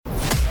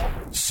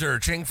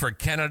searching for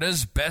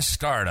Canada's best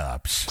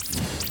startups.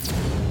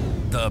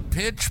 The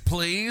Pitch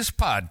Please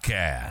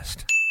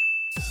Podcast.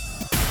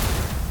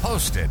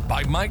 Hosted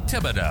by Mike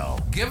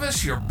Thibodeau. Give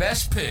us your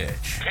best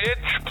pitch. Pitch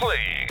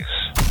please.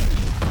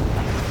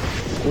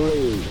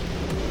 3,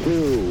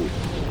 2,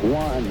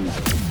 1.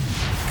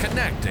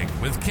 Connecting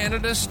with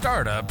Canada's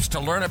startups to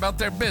learn about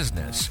their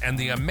business and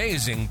the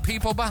amazing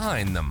people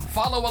behind them.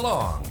 Follow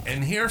along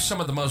and hear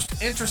some of the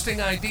most interesting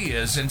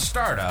ideas in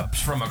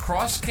startups from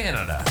across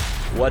Canada.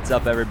 What's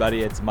up,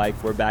 everybody? It's Mike.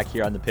 We're back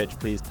here on the Pitch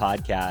Please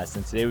podcast,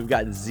 and today we've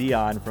got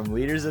Ziyaan from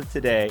Leaders of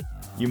Today.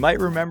 You might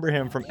remember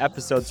him from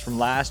episodes from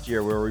last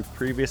year where we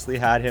previously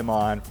had him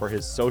on for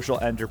his social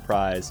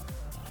enterprise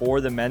for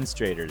the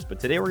menstruators.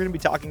 But today we're going to be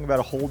talking about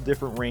a whole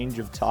different range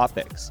of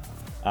topics.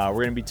 We're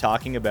going to be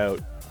talking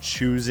about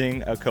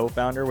choosing a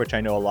co-founder, which I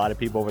know a lot of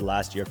people over the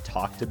last year have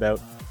talked about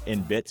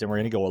in bits, and we're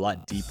going to go a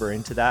lot deeper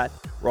into that.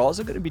 We're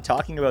also going to be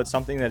talking about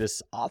something that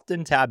is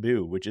often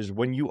taboo, which is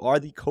when you are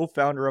the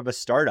co-founder of a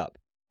startup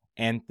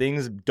and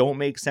things don't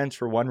make sense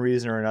for one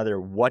reason or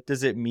another, what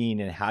does it mean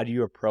and how do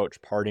you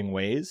approach parting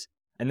ways?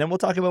 And then we'll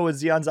talk about what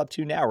Ziyaan's up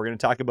to now. We're going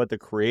to talk about the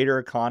creator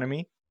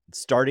economy,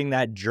 starting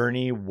that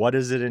journey. What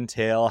does it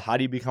entail? How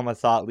do you become a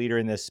thought leader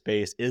in this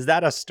space? Is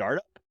that a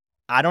startup?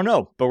 I don't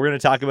know, but we're going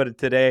to talk about it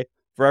today.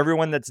 For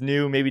everyone that's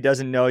new, maybe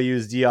doesn't know you,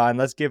 Ziyaan,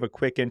 let's give a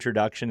quick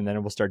introduction and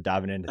then we'll start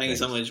diving into Thank things.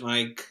 you so much,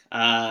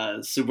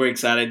 Mike. Super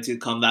excited to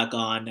come back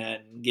on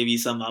and give you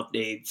some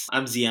updates.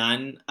 I'm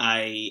Ziyaan.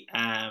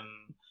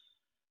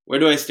 Where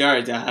do I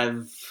start? I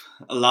have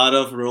a lot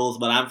of roles,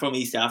 but I'm from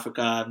East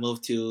Africa. I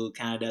moved to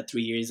Canada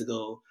 3 years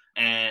ago.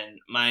 And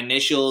my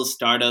initial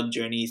startup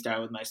journey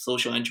started with my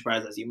social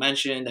enterprise, as you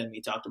mentioned, and we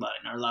talked about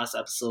it in our last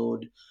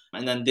episode.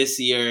 And then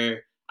this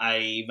year,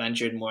 I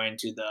ventured more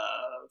into the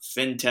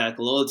fintech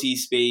loyalty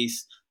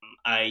space.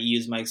 I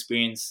used my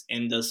experience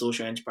in the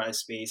social enterprise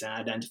space and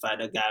identified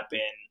a gap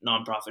in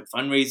nonprofit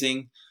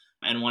fundraising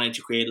and wanted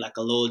to create like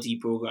a loyalty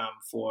program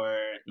for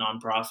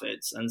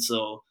nonprofits. And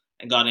so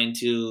I got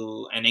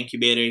into an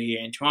incubator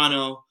here in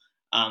Toronto,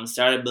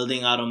 started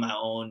building out on my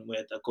own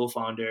with a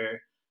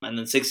co-founder. And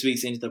then 6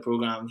 weeks into the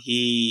program,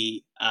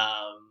 he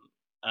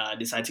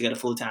decided to get a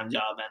full-time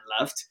job and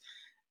left.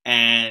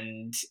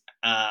 And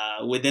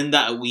within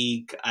that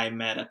week, I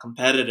met a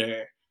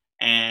competitor.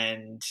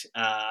 And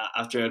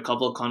after a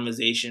couple of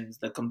conversations,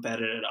 the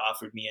competitor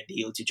offered me a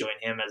deal to join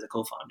him as a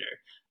co-founder.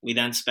 We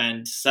then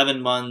spent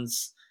 7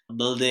 months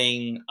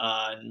building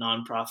a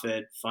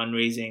nonprofit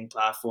fundraising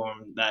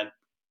platform that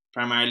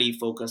primarily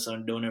focused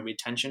on donor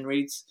retention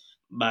rates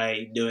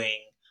by doing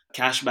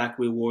cashback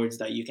rewards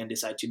that you can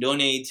decide to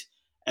donate,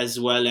 as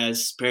well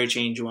as spare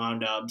change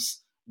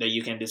roundups that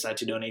you can decide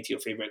to donate to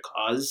your favorite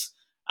cause.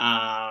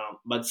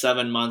 But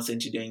 7 months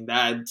into doing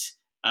that,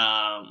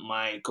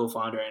 my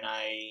co-founder and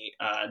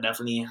I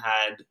definitely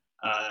had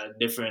a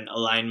different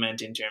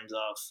alignment in terms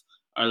of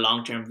our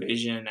long-term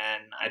vision,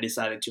 and I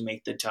decided to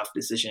make the tough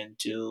decision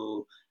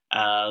to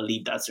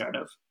leave that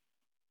startup.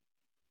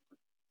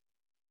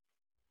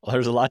 Well,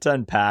 there's a lot to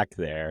unpack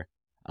there.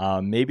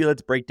 Maybe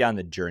let's break down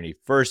the journey.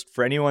 First,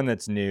 for anyone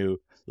that's new,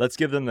 let's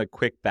give them the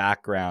quick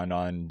background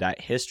on that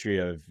history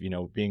of,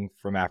 being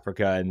from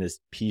Africa and this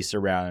piece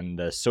around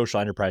the social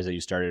enterprise that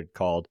you started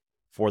called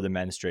For the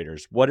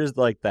Menstruators. What is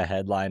like the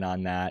headline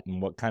on that and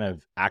what kind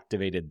of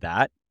activated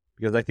that?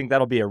 Because I think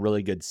that'll be a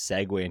really good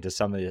segue into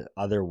some of the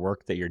other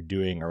work that you're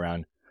doing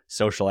around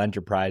social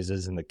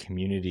enterprises in the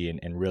community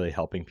and really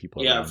helping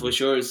people. Yeah, for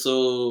sure.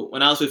 So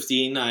when I was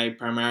 15, I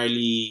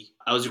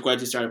was required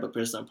to start up a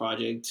personal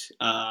project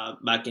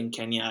back in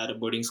Kenya at a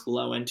boarding school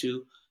I went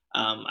to.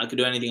 I could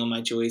do anything on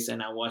my choice,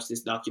 and I watched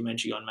this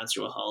documentary on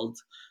menstrual health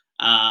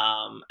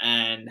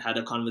and had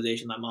a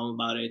conversation with my mom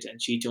about it. And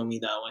she told me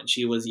that when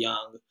she was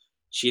young,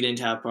 she didn't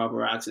have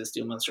proper access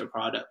to menstrual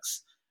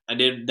products.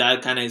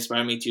 That kind of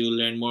inspired me to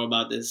learn more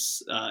about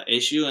this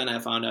issue, and I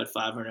found out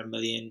 500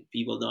 million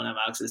people don't have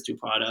access to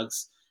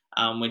products,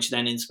 which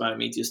then inspired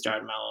me to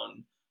start my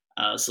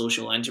own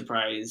social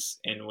enterprise,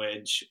 in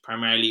which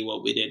primarily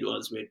what we did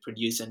was we'd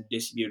produce and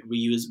distribute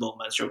reusable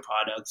menstrual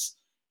products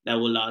that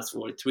will last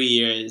for 3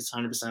 years,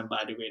 100%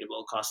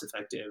 biodegradable, cost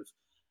effective,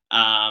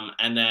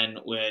 and then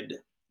would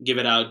give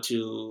it out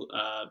to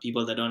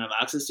people that don't have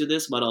access to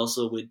this, but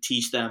also would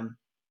teach them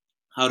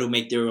how to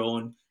make their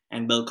own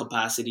and build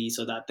capacity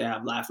so that they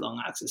have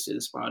lifelong access to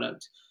this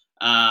product.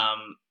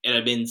 It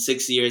had been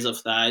 6 years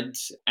of that,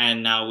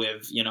 and now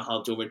we've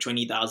helped over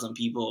 20,000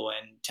 people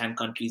in 10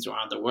 countries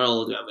around the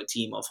world. We have a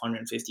team of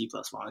 150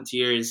 plus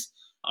volunteers.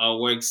 Our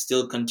work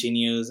still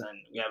continues, and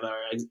we have our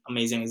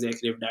amazing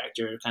executive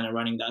director kind of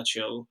running that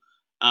show.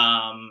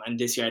 And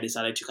this year I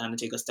decided to kind of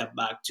take a step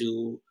back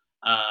to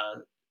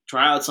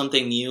try out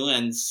something new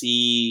and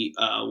see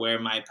where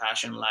my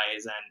passion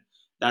lies. And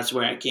that's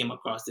where I came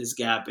across this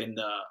gap in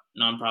the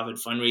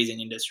nonprofit fundraising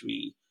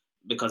industry,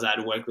 because I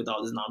had worked with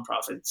all these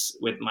nonprofits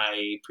with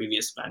my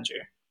previous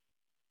venture.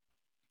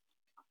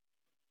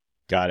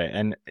 Got it.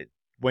 And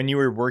when you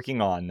were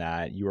working on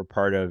that, you were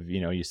part of,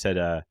 you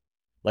said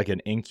like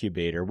an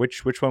incubator.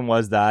 Which one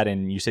was that?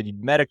 And you said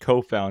you'd met a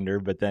co-founder,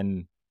 but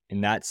then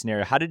in that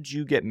scenario, how did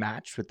you get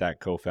matched with that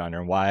co-founder,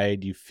 and why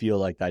do you feel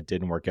like that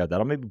didn't work out?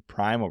 That'll maybe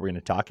prime what we're going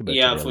to talk about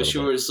Yeah, today a for little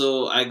sure. bit.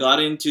 So I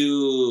got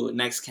into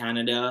Next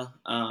Canada.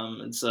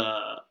 It's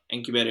a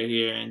incubator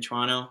here in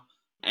Toronto,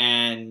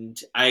 and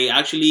I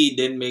actually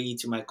didn't make it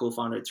to my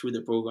co-founder through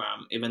the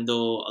program, even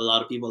though a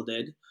lot of people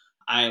did.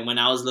 When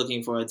I was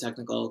looking for a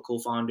technical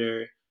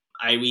co-founder,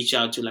 I reached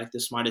out to like the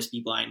smartest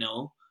people I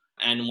know,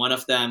 and one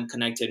of them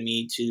connected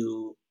me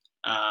to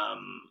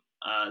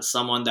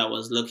someone that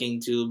was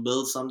looking to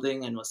build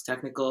something and was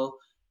technical.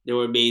 They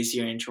were based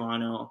here in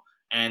Toronto,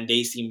 and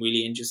they seem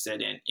really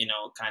interested in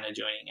kind of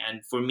joining.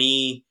 And for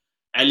me,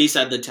 at least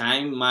at the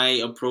time, my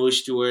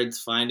approach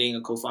towards finding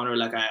a co-founder,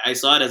 like I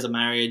saw it as a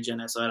marriage,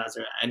 and I saw it as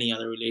any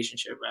other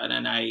relationship, right?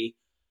 And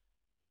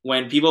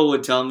when people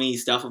would tell me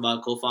stuff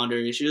about co-founder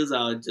issues,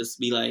 I would just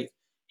be like,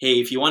 hey,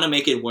 if you want to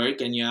make it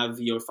work and you have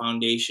your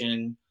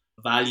foundation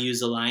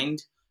values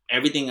aligned,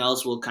 everything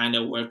else will kind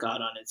of work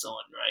out on its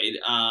own, right?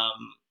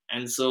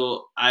 And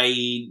so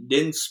I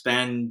didn't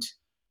spend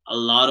a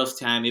lot of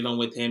time even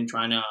with him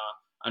trying to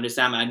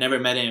understand. I never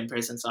met him in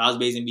person, so I was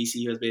based in BC,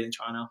 he was based in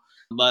Toronto.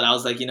 But I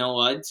was like, you know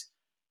what?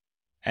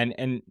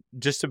 And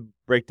just to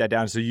break that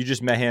down, so you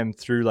just met him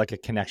through like a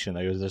connection,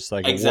 like it was just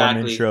like a warm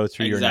Exactly, intro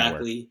through your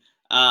network. exactly.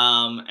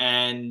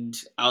 And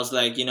I was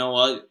like, you know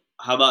what?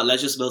 How about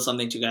let's just build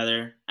something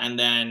together, and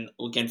then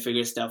we can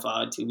figure stuff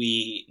out.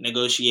 We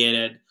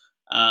negotiated.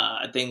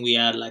 I think we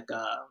had like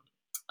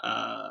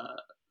a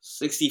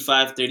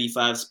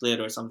 65-35 split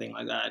or something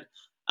like that.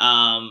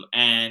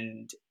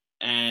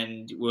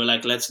 And we were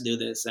like, let's do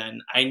this.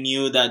 And I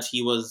knew that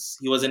he was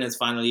in his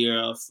final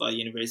year of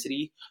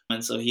university,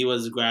 and so he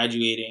was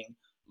graduating.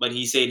 But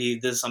he said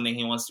this is something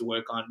he wants to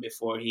work on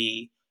before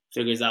he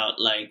figures out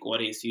like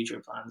what his future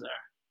plans are.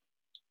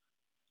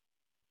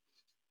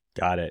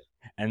 Got it.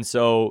 And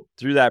so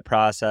through that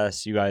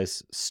process, you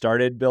guys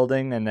started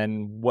building, and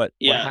then what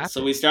Yeah, so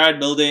happened? we started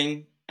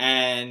building,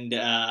 and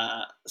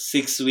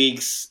 6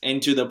 weeks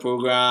into the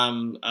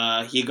program,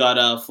 he got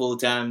a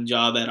full-time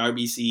job at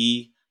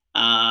RBC,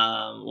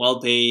 well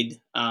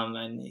paid,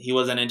 and he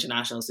was an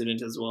international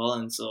student as well,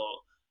 and so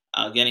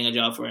getting a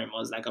job for him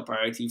was like a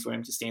priority for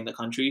him to stay in the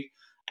country.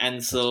 And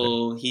That's good.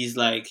 so he's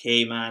like,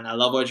 hey man, I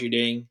love what you're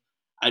doing.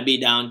 I'd be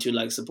down to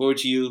like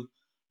support you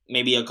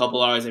maybe a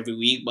couple hours every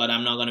week, but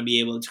I'm not going to be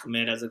able to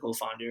commit as a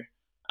co-founder.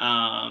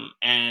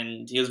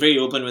 And he was very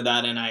open with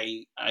that, and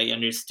I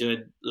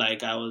understood.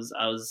 Like I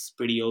was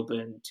pretty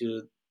open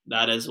to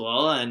that as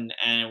well, and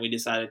we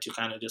decided to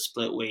kind of just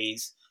split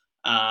ways.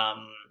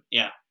 Um,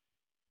 yeah,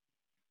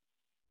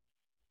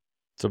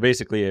 So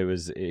basically,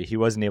 he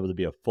wasn't able to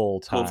be a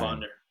full-time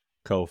co-founder.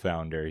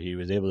 co-founder. He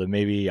was able to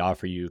maybe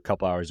offer you a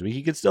couple hours a week.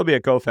 He could still be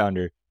a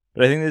co-founder,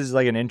 but I think this is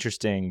like an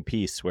interesting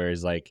piece where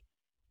it's like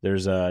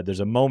there's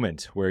a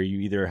moment where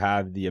you either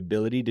have the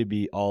ability to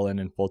be all in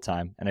and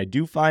full-time, and I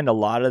do find a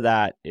lot of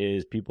that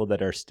is people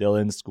that are still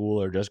in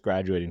school or just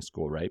graduating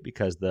school, right?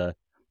 Because the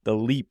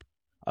leap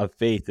of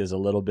faith is a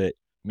little bit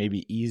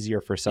maybe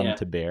easier for some Yeah,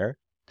 to bear,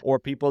 or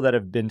people that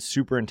have been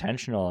super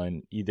intentional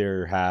and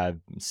either have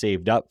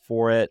saved up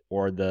for it,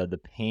 or the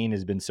pain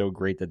has been so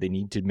great that they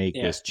need to make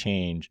yeah, this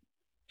change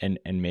and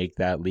make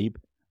that leap.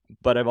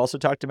 But I've also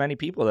talked to many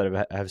people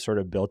that have sort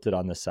of built it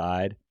on the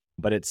side.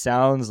 But it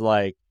sounds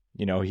like,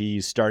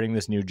 he's starting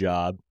this new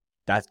job.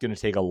 That's going to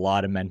take a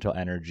lot of mental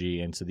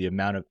energy. And so the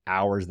amount of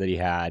hours that he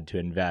had to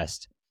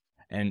invest,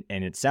 and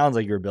it sounds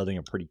like you were building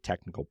a pretty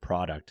technical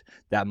product,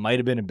 that might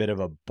have been a bit of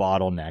a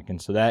bottleneck.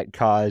 And so that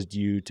caused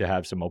you to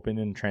have some open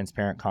and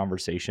transparent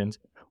conversations.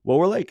 What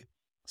were like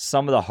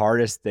some of the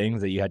hardest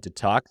things that you had to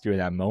talk through in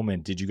that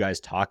moment? Did you guys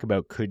talk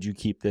about, could you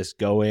keep this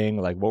going?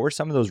 Like, what were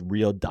some of those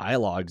real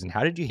dialogues, and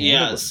how did you handle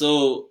yeah. them?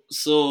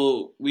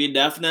 So we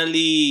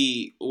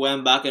definitely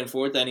went back and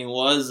forth, and it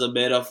was a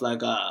bit of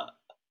like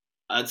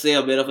I'd say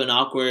a bit of an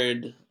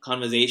awkward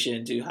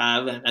conversation to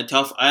have, and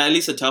at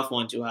least a tough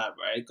one to have,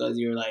 right? Because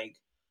you're like,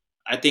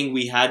 I think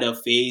we had a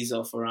phase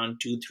of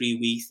around 2-3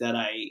 weeks that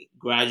I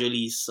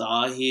gradually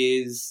saw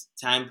his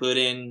time put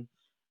in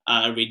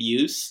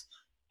reduce,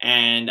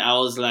 and I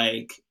was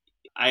like,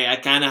 I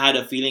kind of had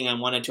a feeling I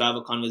wanted to have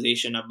a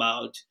conversation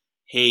about,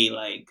 hey,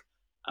 like,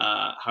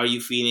 how are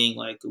you feeling?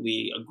 Like,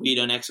 we agreed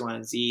on X, Y,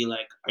 and Z.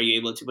 Like, are you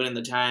able to put in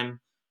the time?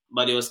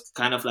 But it was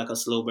kind of like a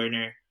slow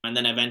burner, and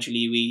then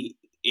eventually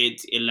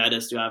it led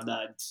us to have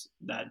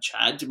that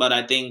chat. But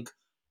I think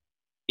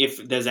if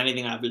there's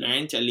anything I've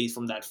learned, at least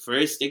from that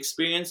first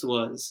experience,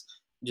 was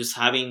just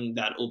having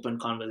that open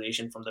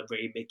conversation from the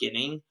very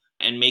beginning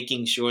and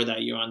making sure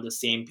that you're on the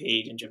same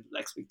page in terms of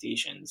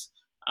expectations,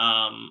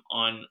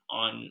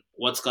 on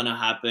what's gonna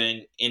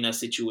happen in a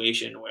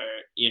situation where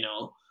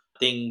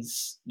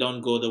things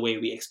don't go the way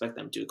we expect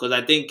them to. Because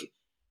I think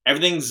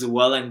everything's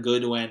well and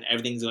good when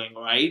everything's going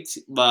right,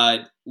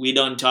 but we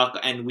don't talk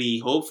and we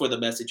hope for the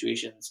best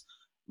situations.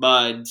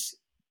 But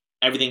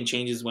everything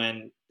changes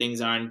when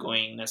things aren't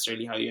going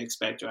necessarily how you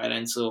expect, right?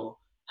 And so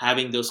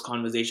having those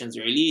conversations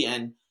early,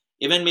 and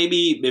even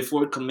maybe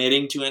before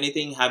committing to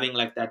anything, having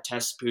like that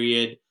test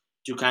period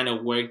to kind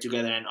of work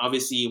together. And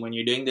obviously when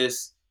you're doing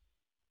this,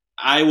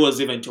 I was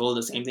even told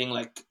the same thing.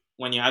 Like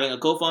when you're having a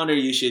co-founder,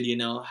 you should,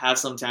 have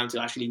some time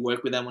to actually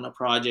work with them on a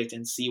project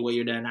and see what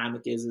your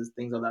dynamic is, and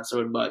things of that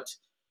sort. But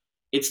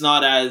it's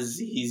not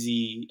as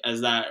easy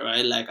as that,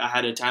 right? Like I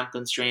had a time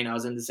constraint. I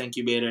was in this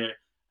incubator.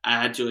 I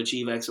had to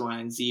achieve X, Y,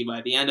 and Z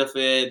by the end of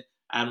it.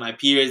 I had my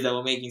peers that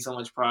were making so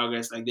much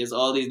progress. Like there's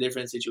all these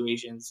different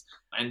situations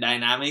and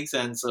dynamics,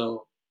 and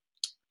so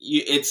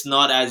it's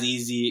not as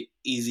easy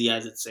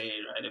as it say,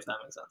 right? If that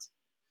makes sense.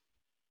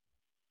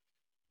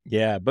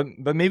 Yeah,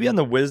 but maybe on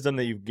the wisdom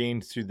that you've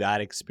gained through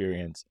that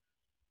experience,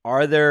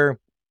 are there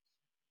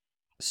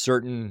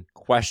certain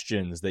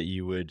questions that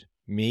you would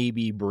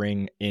maybe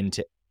bring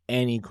into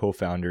any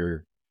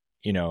co-founder,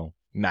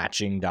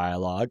 matching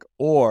dialogue?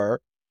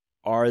 Or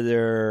are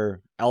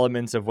there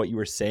elements of what you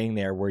were saying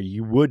there where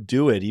you would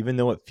do it even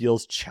though it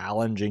feels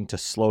challenging to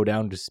slow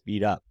down to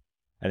speed up?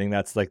 I think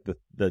that's like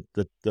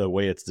the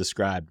way it's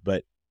described.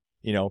 But,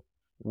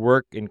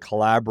 work and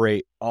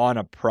collaborate on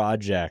a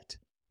project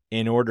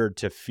in order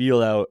to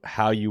feel out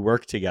how you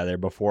work together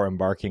before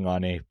embarking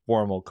on a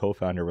formal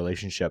co-founder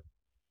relationship.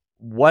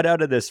 What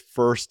out of this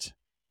first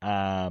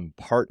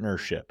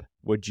partnership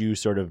would you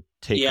sort of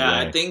take away?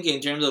 I think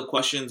in terms of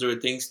questions or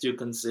things to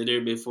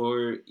consider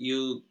before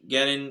you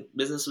get in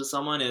business with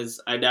someone is,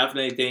 I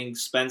definitely think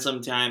spend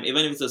some time,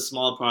 even if it's a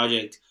small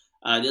project,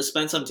 just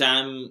spend some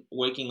time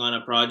working on a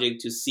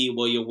project to see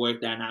what your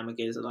work dynamic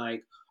is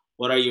like.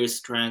 What are your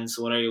strengths?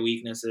 What are your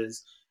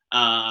weaknesses?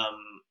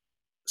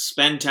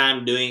 Spend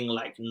time doing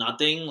like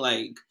nothing,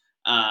 like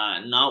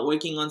not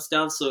working on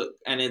stuff. So,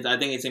 and I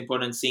think it's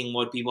important seeing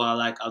what people are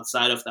like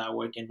outside of that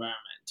work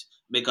environment,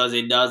 because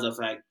it does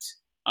affect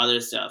other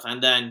stuff.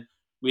 And then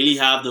really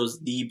have those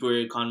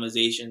deeper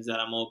conversations that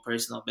are more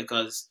personal,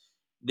 because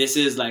this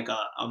is like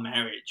a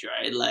marriage,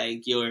 right?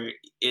 Like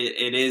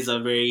it is a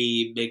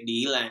very big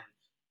deal, and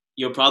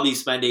you're probably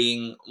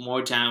spending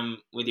more time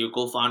with your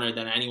co-founder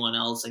than anyone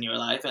else in your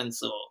life, and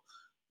so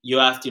you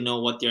have to know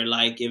what they're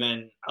like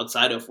even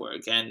outside of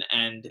work, and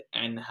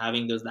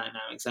having those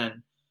dynamics.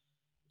 And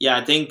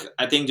I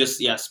think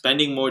just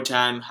spending more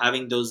time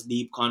having those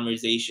deep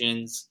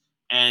conversations,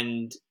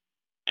 and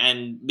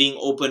being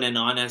open and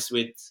honest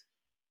with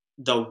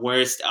the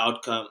worst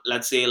outcome.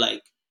 Let's say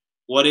like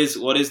what is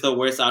the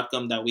worst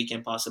outcome that we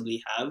can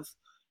possibly have,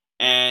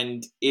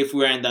 and if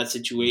we're in that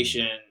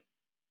situation,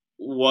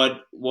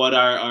 what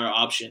are our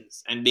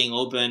options, and being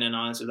open and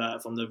honest with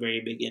that from the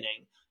very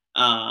beginning,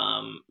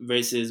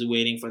 versus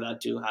waiting for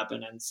that to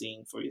happen and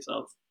seeing for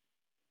yourself.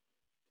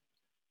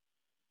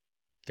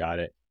 Got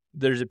it.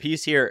 There's a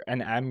piece here,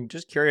 and I'm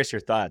just curious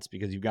your thoughts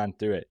because you've gone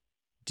through it.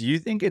 Do you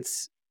think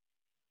it's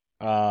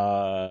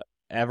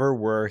ever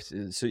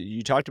worth? So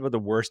you talked about the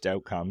worst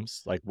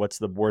outcomes, like what's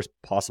the worst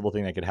possible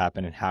thing that could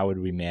happen, and how would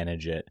we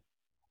manage it?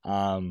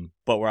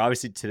 But we're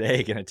obviously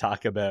today going to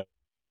talk about,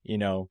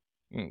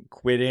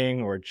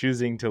 quitting or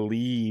choosing to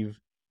leave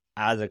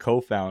as a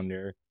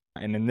co-founder.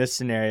 And in this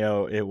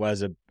scenario, it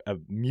was a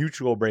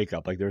mutual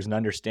breakup. Like there was an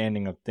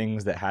understanding of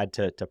things that had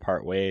to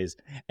part ways.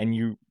 And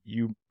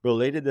you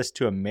related this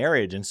to a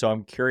marriage. And so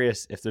I'm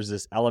curious if there's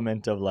this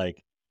element of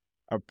like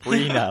a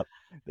prenup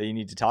that you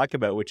need to talk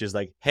about, which is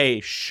like, hey,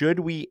 should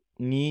we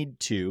need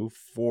to,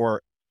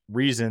 for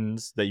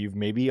reasons that you've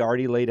maybe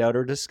already laid out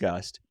or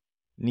discussed,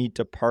 need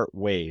to part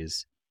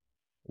ways?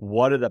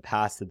 What are the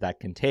paths that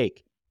can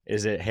take?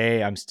 Is it,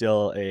 hey, I'm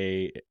still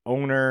a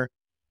owner,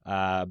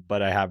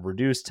 but I have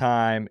reduced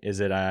time? Is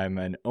it I'm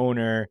an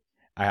owner,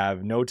 I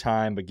have no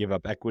time, but give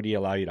up equity,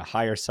 allow you to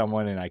hire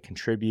someone, and I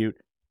contribute?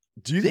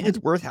 Do you think it's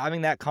worth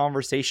having that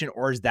conversation,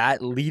 or is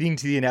that leading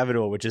to the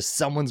inevitable, which is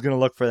someone's going to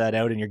look for that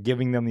out and you're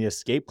giving them the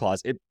escape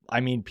clause?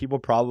 People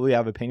probably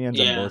have opinions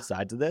on both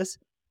sides of this,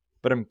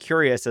 but I'm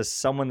curious, as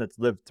someone that's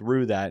lived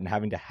through that and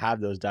having to have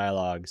those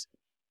dialogues,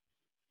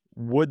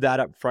 would that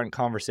upfront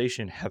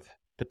conversation have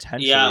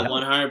potentially helped?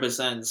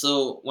 100%.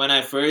 So when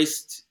I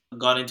first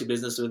got into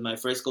business with my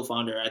first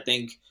co-founder, I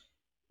think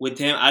with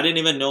him, I didn't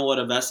even know what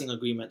a vesting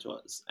agreement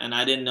was, and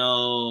I didn't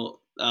know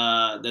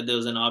that there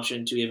was an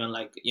option to even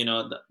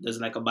there's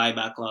like a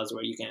buyback clause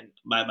where you can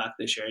buy back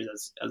the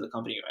shares as a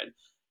company, right?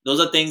 Those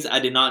are things I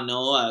did not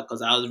know,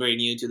 because I was very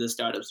new to the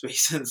startup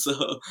space, and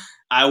so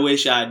I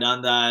wish I had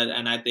done that,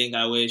 and I think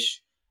I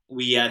wish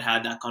we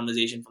had that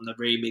conversation from the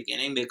very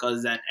beginning,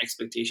 because then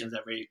expectations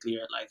are very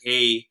clear. Like,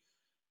 hey,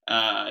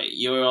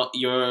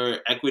 your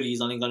equity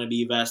is only going to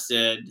be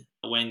vested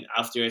when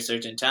after a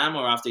certain time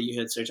or after you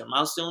hit certain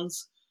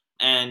milestones.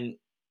 And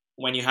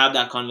when you have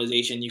that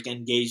conversation, you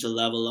can gauge the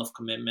level of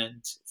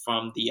commitment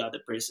from the other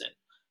person.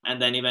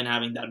 And then even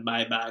having that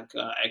buyback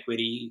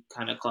equity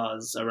kind of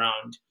clause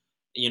around,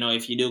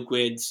 if you do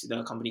quit,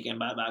 the company can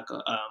buy back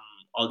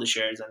all the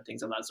shares and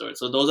things of that sort.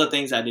 So those are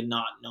things I did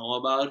not know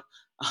about,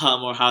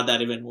 or how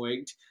that even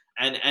worked.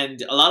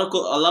 And a lot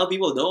of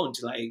people don't,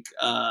 like,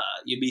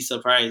 you'd be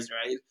surprised,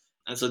 right?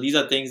 And so these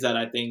are things that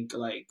I think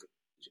like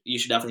you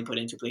should definitely put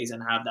into place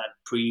and have that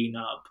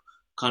prenup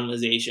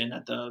conversation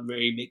at the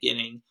very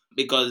beginning,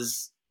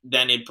 because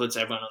then it puts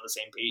everyone on the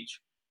same page.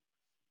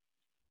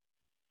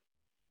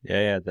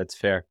 Yeah, that's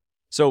fair.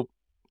 So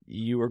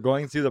you were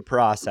going through the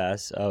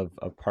process of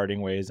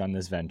parting ways on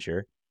this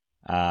venture.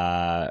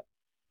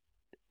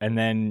 And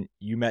then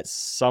you met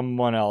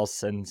someone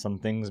else and some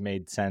things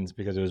made sense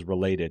because it was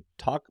related.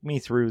 Talk me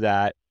through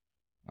that.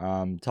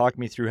 Talk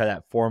me through how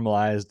that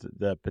formalized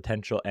the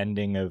potential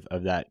ending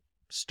of that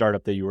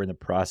startup that you were in the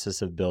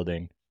process of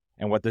building,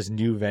 and what this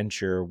new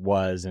venture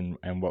was, and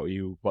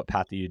what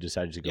path that you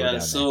decided to go down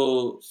there.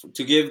 So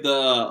to give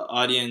the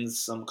audience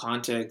some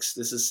context,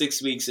 this is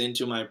 6 weeks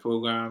into my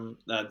program.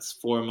 That's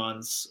 4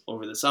 months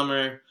over the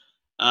summer.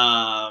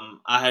 I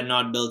had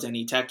not built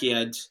any tech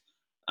yet.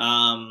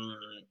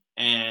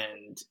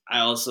 And I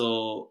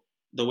also,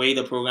 the way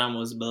the program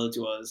was built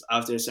was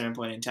after a certain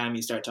point in time,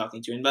 you start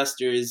talking to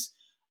investors.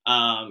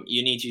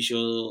 You need to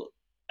show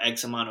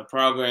X amount of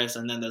progress.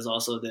 And then there's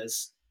also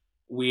this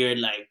weird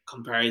like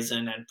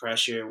comparison and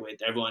pressure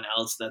with everyone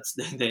else that's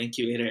the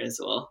incubator as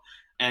well.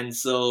 And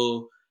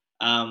so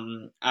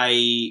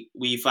we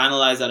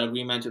finalized that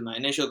agreement with my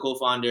initial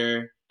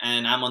co-founder,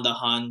 and I'm on the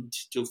hunt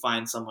to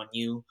find someone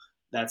new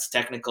that's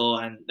technical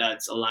and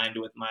that's aligned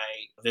with my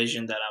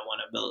vision that I want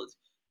to build.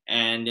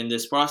 And in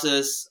this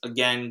process,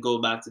 again,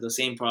 go back to the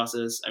same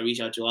process. I reach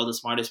out to all the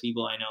smartest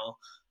people I know,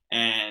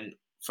 and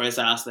first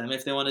I ask them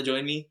if they want to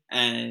join me,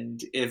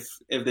 and if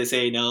they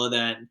say no,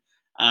 then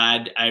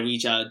I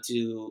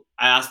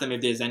ask them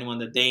if there's anyone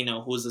that they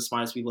know, who's the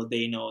smartest people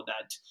they know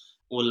that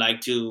would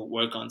like to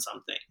work on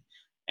something.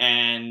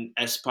 And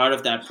as part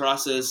of that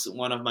process,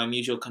 one of my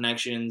mutual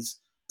connections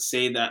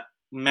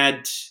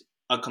met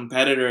a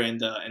competitor in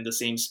the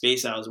same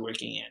space I was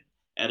working in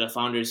at a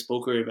founders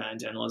poker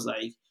event, and was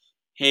like,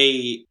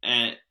 hey,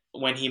 and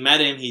when he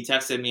met him, he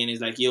texted me and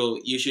he's like, yo,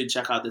 you should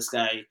check out this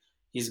guy.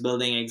 He's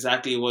building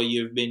exactly what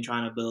you've been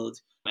trying to build,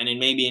 and it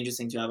may be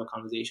interesting to have a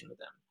conversation with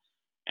him.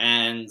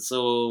 And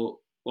so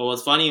what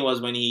was funny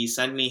was when he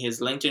sent me his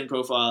LinkedIn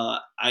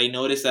profile, I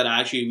noticed that I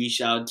actually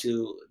reached out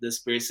to this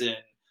person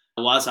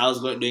whilst I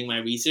was doing my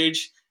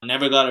research. I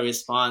never got a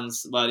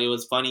response, but it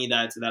was funny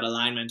that that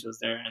alignment was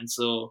there. And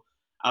so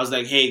I was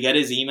like, hey, get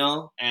his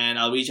email and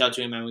I'll reach out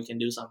to him and we can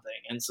do something.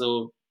 And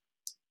so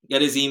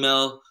get his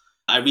email.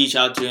 I reach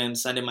out to him,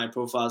 send him my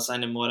profile,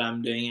 send him what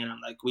I'm doing, and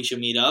I'm like, we should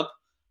meet up.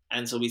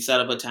 And so we set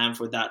up a time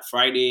for that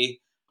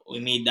Friday. We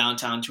meet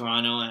downtown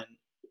Toronto, and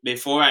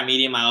before I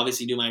meet him, I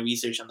obviously do my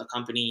research on the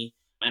company.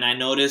 And I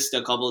noticed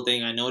a couple of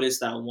things. I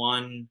noticed that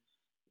one,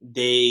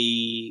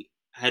 they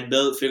had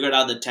figured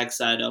out the tech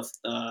side of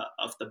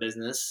the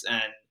business,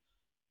 and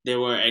they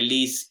were at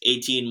least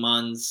 18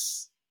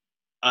 months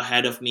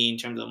ahead of me in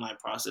terms of my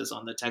process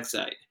on the tech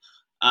side.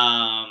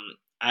 I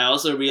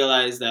also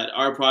realized that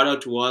our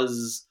product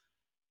was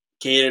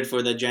catered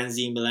for the Gen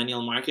Z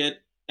millennial market,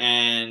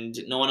 and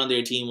no one on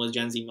their team was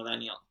Gen Z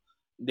millennial.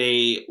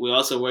 We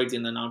also worked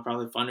in the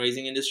nonprofit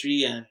fundraising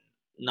industry, and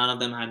none of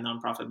them had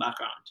nonprofit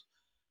background.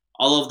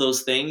 All of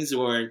those things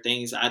were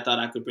things I thought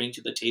I could bring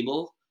to the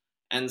table.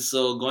 And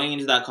so going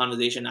into that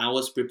conversation, I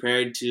was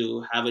prepared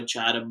to have a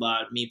chat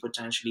about me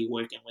potentially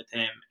working with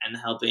him and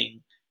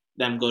helping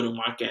them go to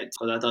market,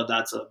 because I thought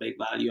that's a big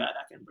value add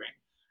I can bring.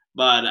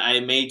 But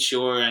I made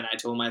sure, and I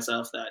told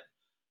myself that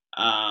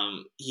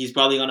he's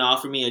probably going to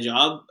offer me a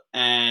job,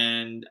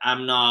 and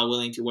I'm not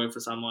willing to work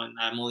for someone.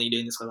 I'm only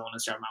doing this because I want to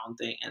start my own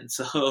thing. And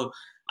so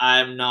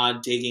I'm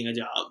not taking a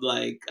job.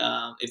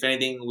 If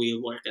anything, we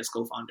work as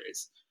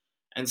co-founders.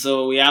 And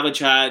so we have a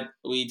chat.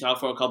 We talk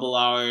for a couple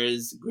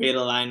hours. Great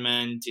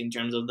alignment in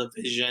terms of the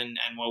vision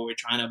and what we're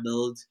trying to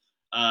build.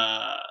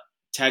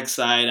 Tech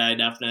side, I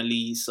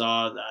definitely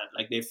saw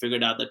that they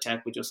figured out the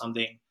tech, which was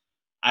something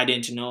I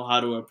didn't know how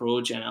to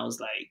approach. And I was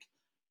like,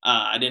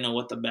 I didn't know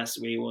what the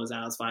best way was, and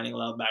I was finding a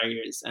lot of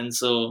barriers. And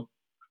so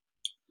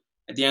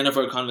at the end of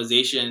our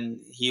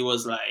conversation, he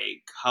was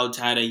like, how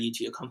tied are you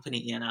to your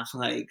company? And I'm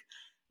like,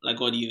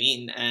 what do you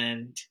mean?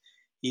 And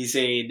he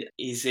said,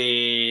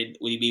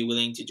 would you be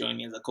willing to join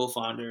me as a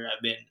co-founder?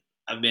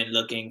 I've been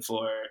looking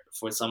for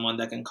someone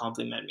that can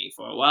complement me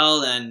for a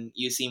while, and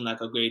you seem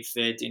like a great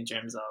fit in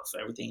terms of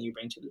everything you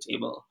bring to the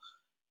table.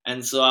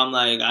 And so I'm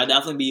like, I'd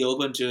definitely be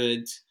open to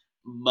it,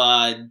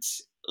 but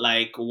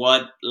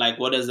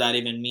what does that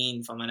even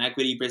mean from an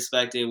equity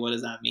perspective? What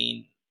does that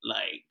mean?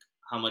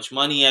 How much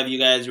money have you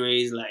guys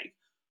raised?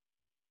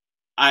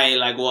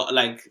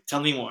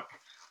 Tell me more.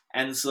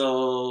 And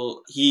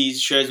so he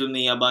shares with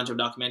me a bunch of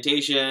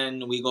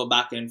documentation. We go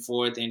back and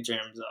forth in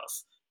terms of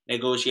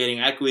negotiating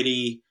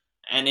equity.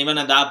 And even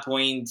at that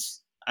point,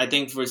 I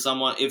think for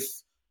someone, if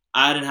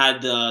I hadn't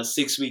had the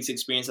 6 weeks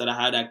experience that I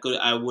had,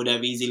 I would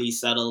have easily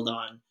settled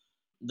on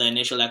the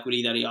initial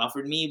equity that he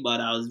offered me.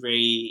 But I was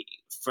very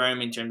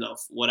firm in terms of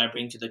what I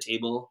bring to the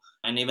table.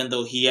 And even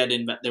though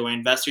there were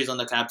investors on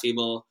the cap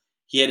table,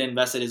 he had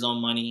invested his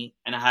own money,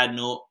 and I had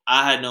no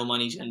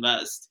money to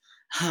invest.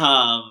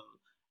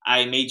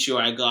 I made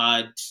sure I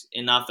got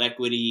enough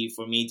equity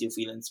for me to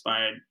feel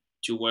inspired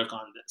to work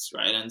on this,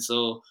 right? And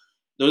so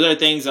those are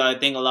things that I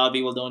think a lot of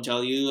people don't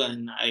tell you,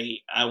 and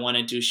I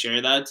wanted to share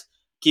that.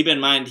 Keep in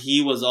mind,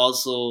 he was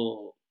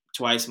also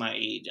twice my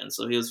age, and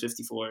so he was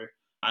 54,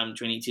 I'm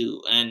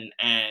 22, and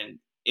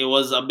it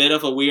was a bit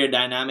of a weird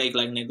dynamic,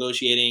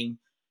 negotiating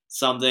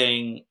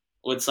something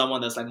with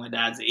someone that's like my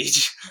dad's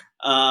age.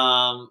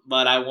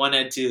 But I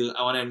wanted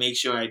to make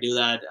sure I do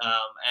that,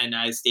 and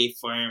I stay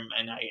firm,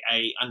 and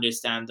I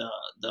understand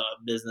the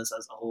business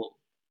as a whole.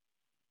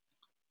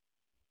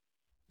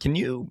 Can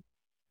you,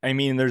 I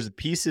mean, there's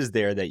pieces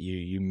there that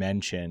you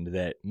mentioned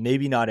that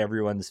maybe not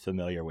everyone's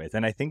familiar with.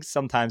 And I think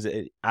sometimes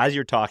as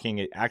you're talking,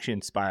 it actually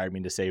inspired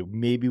me to say,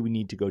 maybe we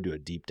need to go do a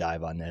deep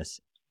dive on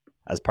this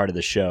as part of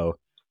the show.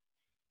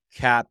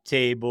 Cap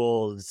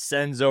table,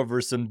 sends over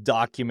some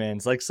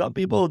documents. Like some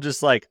people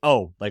just like,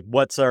 oh, like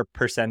what's our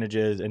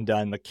percentages and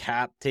done the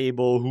cap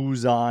table,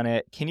 who's on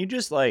it. Can you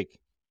just like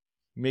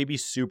maybe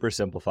super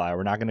simplify?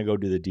 We're not going to go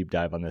do the deep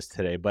dive on this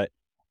today, but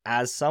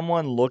as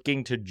someone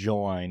looking to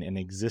join an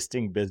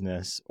existing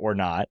business or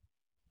not,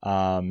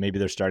 maybe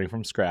they're starting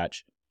from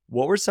scratch.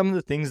 What were some of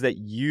the things that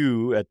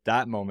you at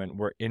that moment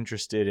were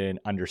interested in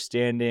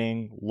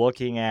understanding,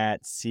 looking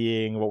at,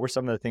 seeing? What were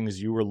some of the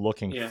things you were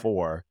looking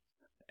for?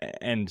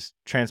 And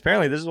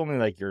transparently, this is only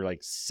like your like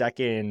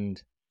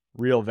second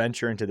real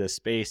venture into this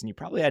space, and you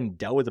probably hadn't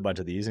dealt with a bunch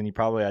of these, and you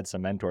probably had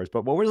some mentors.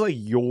 But what was like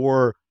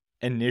your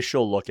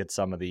initial look at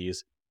some of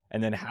these,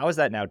 and then how has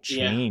that now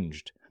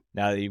changed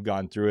now that you've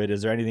gone through it?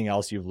 Is there anything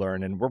else you've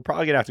learned? And we're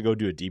probably gonna have to go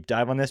do a deep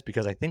dive on this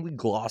because I think we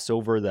gloss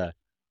over the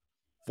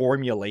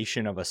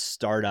formulation of a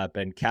startup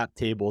and cap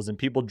tables, and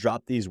people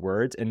drop these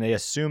words and they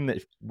assume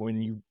that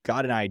when you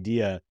got an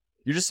idea,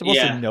 you're just supposed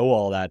to know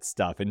all that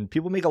stuff, and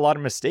people make a lot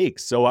of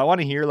mistakes. So I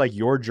want to hear like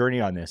your journey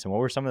on this, and what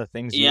were some of the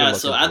things you were looking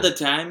so at the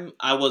time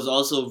I was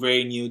also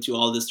very new to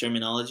all this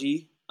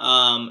terminology,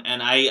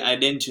 and I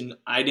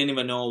didn't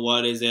even know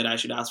what is it I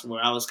should ask for.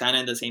 I was kind of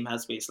in the same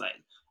headspace,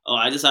 like, oh,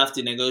 I just have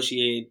to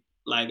negotiate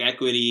like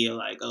equity,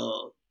 like,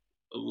 oh,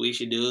 we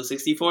should do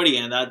 60-40,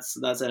 and that's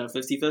at a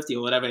 50-50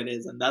 or whatever it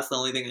is, and that's the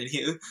only thing I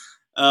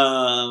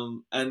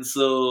knew. And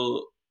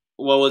so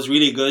what was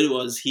really good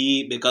was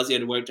because he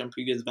had worked on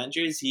previous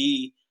ventures,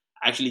 he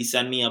actually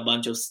sent me a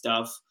bunch of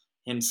stuff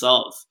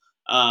himself,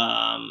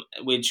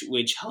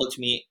 which helped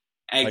me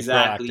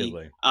exactly,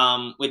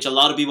 like which a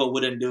lot of people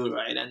wouldn't do,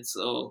 right? And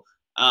so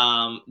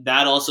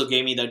that also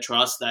gave me the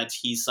trust that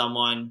he's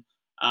someone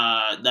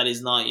that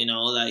is not,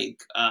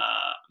 like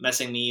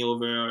messing me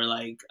over or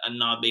like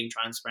not being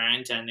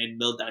transparent, and it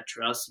built that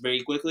trust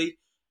very quickly.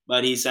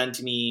 But he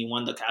sent me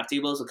the cap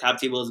table. So cap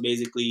table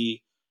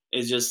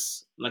is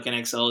just like an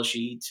Excel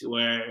sheet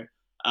where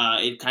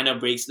it kind of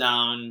breaks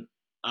down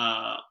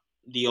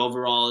the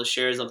overall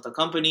shares of the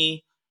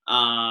company,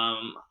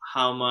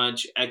 how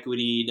much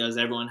equity does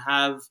everyone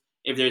have,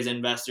 if there's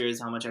investors,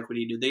 how much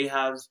equity do they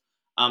have,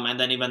 and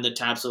then even the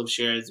types of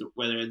shares,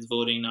 whether it's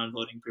voting,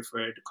 non-voting,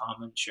 preferred,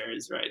 common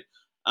shares, right?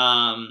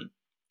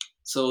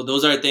 So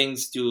those are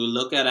things to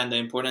look at, and the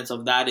importance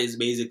of that is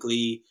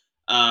basically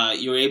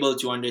you're able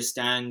to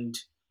understand,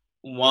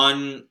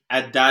 one,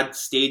 at that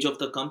stage of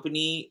the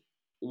company,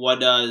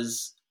 what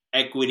does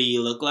equity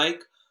look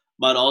like,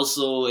 but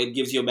also it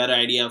gives you a better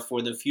idea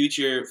for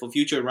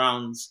future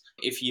rounds.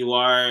 If you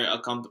are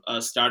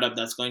a startup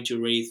that's going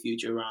to raise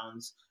future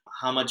rounds,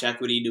 how much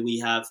equity do we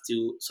have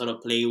to sort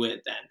of play with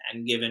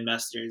and give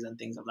investors and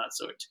things of that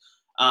sort.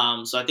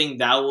 So I think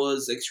that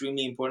was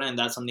extremely important, and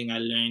that's something I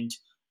learned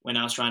when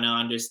I was trying to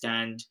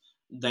understand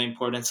the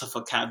importance of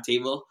a cap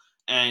table.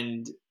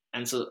 And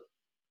so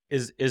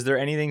is there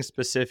anything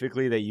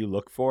specifically that you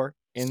look for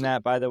in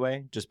that, by the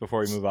way, just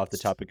before we move off the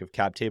topic of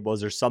cap table? Is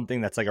there something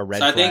that's like a red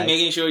flag? I think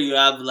making sure you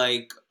have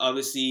like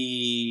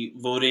obviously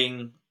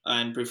voting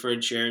and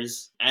preferred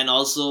shares, and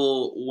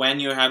also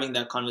when you're having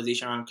that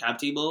conversation around cap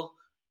table,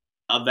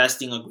 a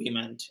vesting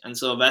agreement. And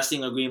so a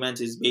vesting agreement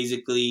is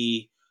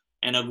basically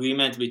an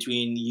agreement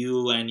between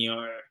you and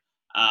your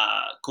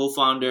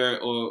co-founder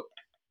or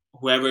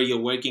whoever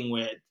you're working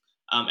with.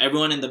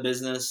 Everyone in the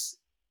business,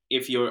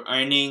 if you're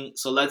earning,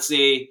 so let's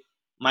say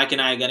Mike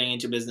and I are getting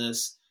into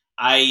business.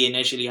 I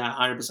initially have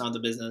 100% of the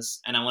business,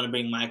 and I want to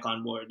bring Mike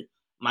on board.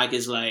 Mike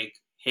is like,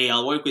 hey,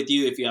 I'll work with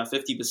you if you have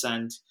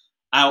 50%.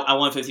 I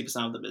want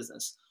 50% of the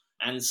business.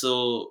 And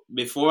so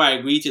before I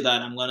agree to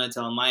that, I'm going to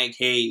tell Mike,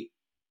 hey,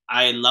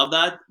 I love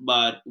that,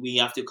 but we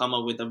have to come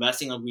up with a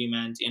vesting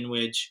agreement in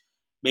which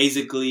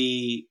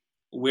basically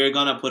we're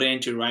going to put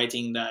into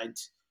writing that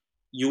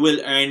you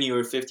will earn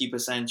your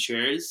 50%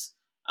 shares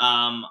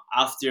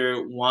after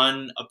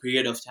a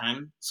period of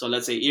time. So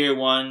let's say year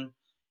one,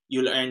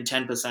 you'll earn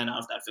 10%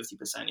 of that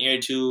 50%. Year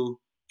two,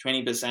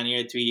 20%,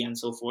 year three, and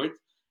so forth.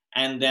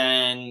 And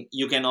then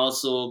you can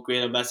also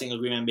create a vesting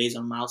agreement based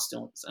on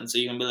milestones. And so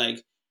you can be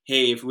like,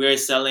 hey, if we're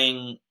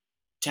selling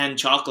 10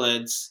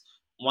 chocolates,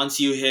 once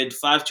you hit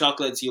 5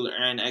 chocolates, you'll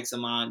earn X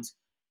amount,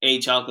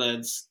 8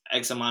 chocolates,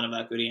 X amount of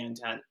equity, and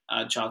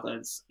 10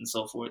 chocolates, and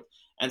so forth.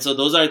 And so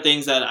those are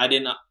things that I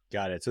didn't.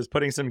 Got it. So it's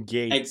putting some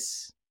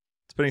gates.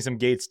 It's putting some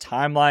gates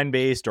timeline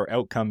based or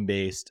outcome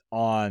based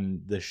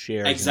on the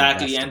shares.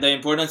 Exactly. And the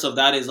importance of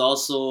that is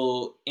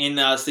also in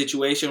a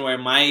situation where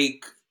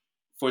Mike,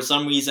 for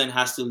some reason,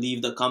 has to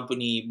leave the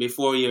company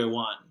before year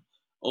one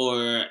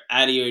or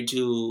at year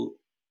two,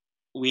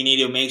 we need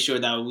to make sure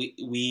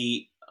that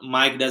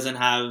Mike doesn't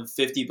have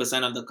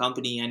 50% of the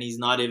company and he's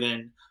not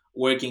even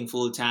working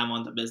full time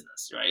on the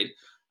business, right?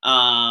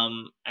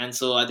 And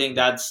so I think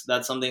that's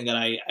something that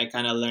I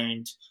kind of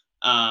learned,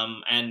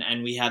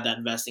 and we had that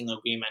vesting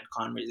agreement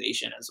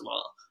conversation as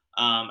well.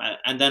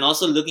 And then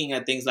also looking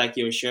at things like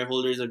your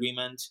shareholders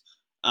agreement,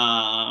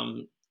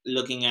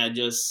 looking at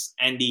just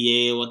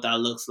NDA, what that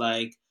looks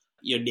like,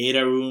 your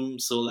data room.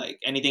 So like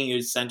anything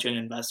you send to an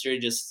investor,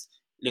 just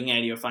looking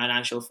at your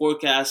financial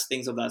forecast,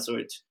 things of that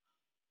sort.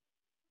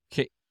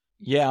 Okay.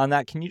 Yeah, on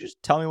that, can you just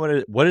tell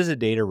me what is a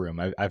data room?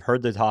 I've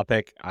heard the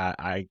topic.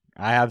 I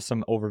have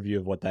some overview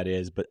of what that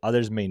is, but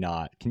others may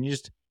not. Can you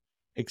just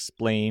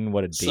explain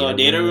what a So a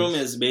data data room room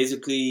is? is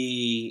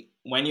basically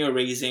when you're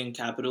raising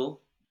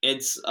capital,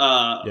 it's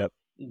Yep.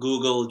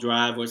 Google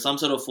Drive or some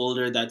sort of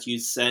folder that you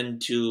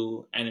send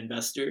to an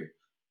investor.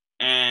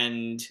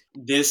 And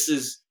this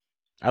is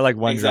I like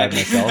OneDrive exactly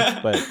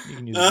myself, but you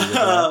can use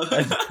Google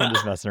Drive. I'm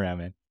just messing around,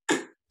 man.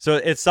 So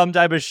it's some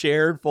type of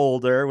shared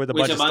folder with a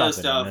which bunch a of bunch of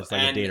stuff in it, and stuff,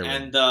 it's like a data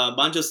and room. the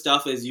bunch of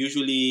stuff is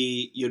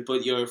usually you'd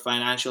put your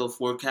financial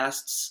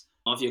forecasts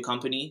of your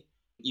company.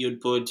 You'd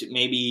put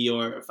maybe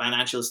your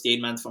financial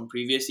statements from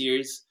previous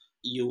years.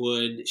 You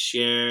would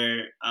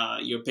share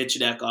your pitch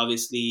deck,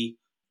 obviously.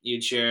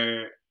 You'd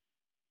share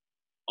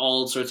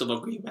all sorts of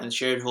agreements,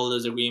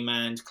 shareholders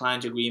agreement,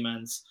 client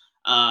agreements,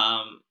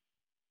 um,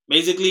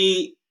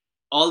 basically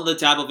all the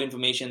type of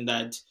information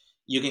that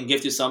you can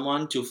give to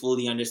someone to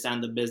fully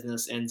understand the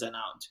business ins and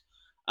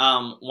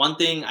out. One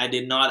thing I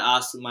did not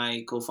ask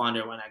my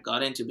co-founder when I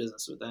got into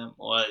business with them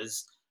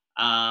was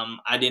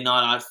I did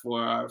not ask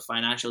for our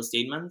financial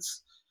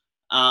statements.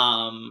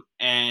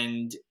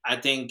 And I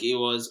think it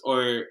was,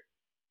 or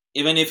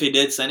even if he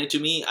did send it to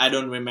me, I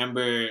don't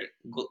remember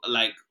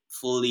like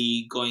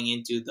fully going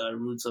into the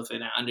roots of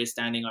it and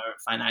understanding our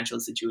financial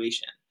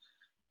situation.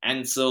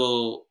 And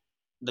so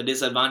the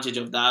disadvantage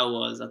of that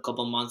was a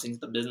couple months into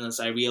the business,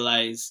 I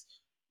realized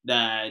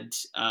that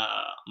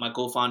my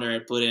co-founder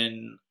had put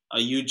in a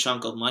huge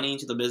chunk of money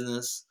into the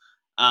business,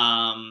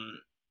 um,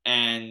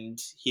 and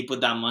he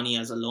put that money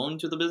as a loan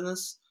to the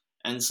business.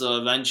 And so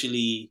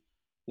eventually,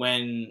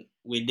 when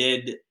we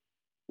did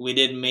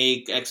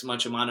make X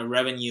much amount of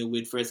revenue,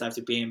 we'd first have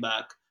to pay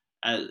back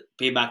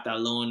that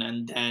loan,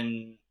 and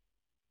then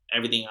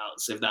everything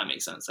else, if that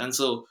makes sense. And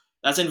so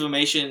that's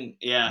information.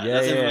 Yeah, Yeah,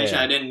 that's yeah, information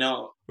yeah. I didn't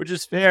know. Which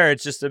is fair.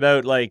 It's just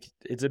about like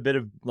it's a bit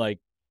of like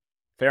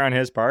fair on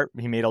his part.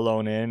 He made a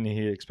loan in,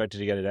 he expected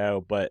to get it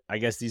out, but I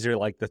guess these are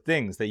like the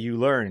things that you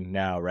learn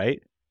now,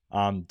 right?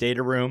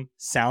 Data room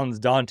sounds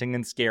daunting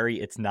and scary.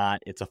 It's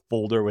not. It's a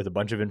folder with a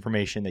bunch of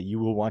information that you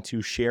will want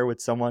to share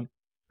with someone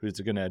who's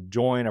going to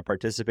join or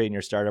participate in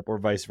your startup, or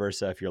vice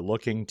versa. If you're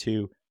looking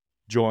to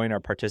join or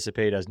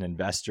participate as an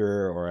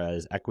investor or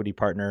as equity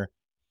partner,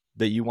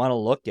 that you want to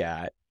look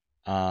at.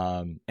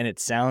 And it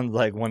sounds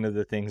like one of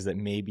the things that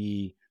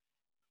maybe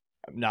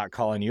I'm not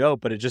calling you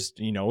out, but it just,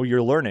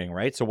 you're learning,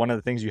 right? So one of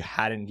the things you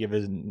hadn't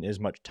given as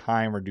much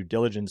time or due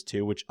diligence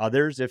to, which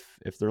others, if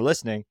they're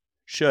listening,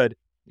 should,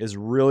 is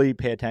really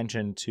pay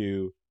attention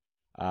to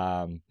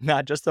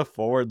not just the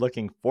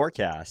forward-looking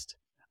forecast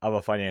of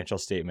a financial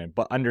statement,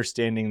 but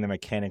understanding the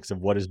mechanics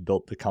of what has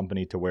built the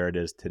company to where it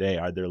is today.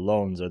 Are there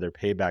loans? Are there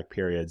payback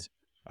periods?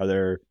 Are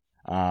there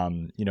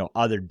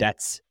other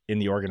debts in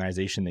the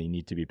organization that you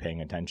need to be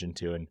paying attention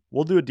to? And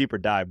we'll do a deeper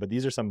dive, but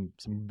these are some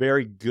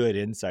very good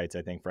insights,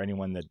 I think, for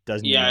anyone that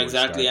doesn't even Yeah, know where to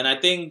exactly. start. And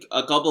I think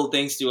a couple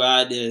things to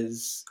add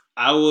is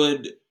I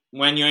would,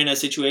 when you're in a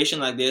situation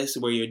like this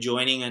where you're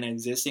joining an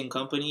existing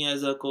company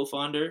as a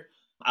co-founder,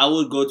 I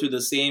would go through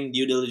the same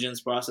due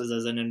diligence process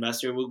as an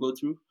investor would go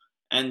through.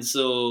 And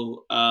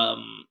so,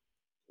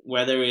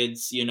 whether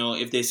it's,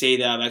 if they say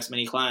they have X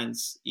many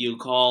clients, you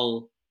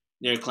call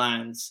their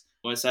clients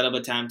or set up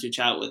a time to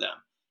chat with them.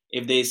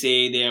 If they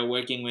say they are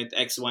working with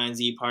X, Y, and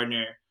Z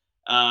partner,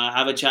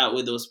 have a chat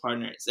with those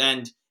partners.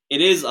 And it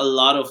is a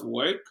lot of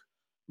work,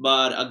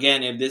 but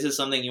again, if this is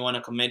something you want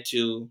to commit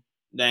to,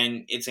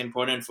 then it's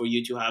important for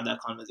you to have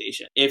that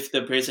conversation. If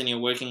the person you're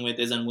working with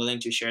isn't willing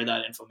to share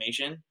that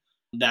information,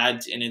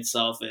 that in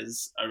itself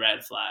is a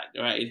red flag,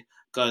 right?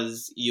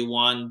 Because you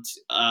want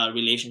a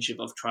relationship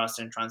of trust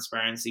and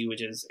transparency,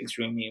 which is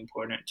extremely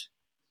important.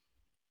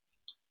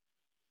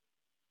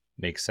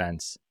 Makes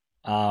sense.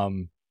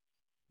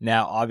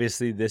 Now,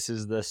 obviously, this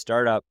is the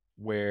startup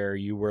where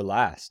you were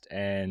last,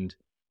 and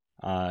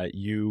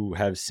you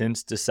have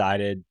since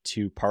decided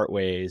to part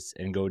ways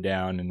and go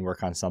down and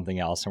work on something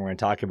else. And we're going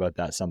to talk about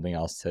that something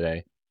else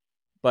today.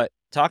 But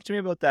talk to me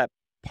about that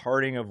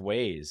parting of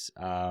ways.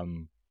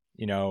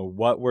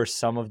 What were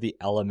some of the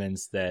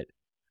elements that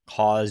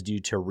caused you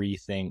to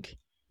rethink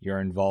your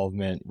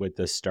involvement with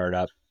the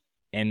startup?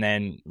 And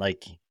then,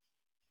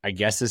 I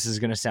guess this is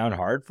going to sound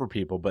hard for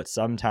people, but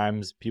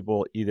sometimes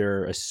people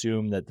either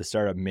assume that the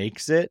startup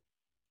makes it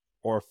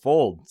or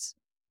folds,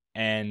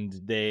 and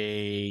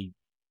they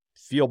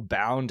feel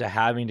bound to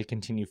having to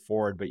continue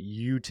forward. But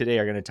you today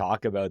are going to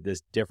talk about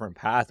this different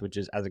path, which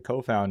is, as a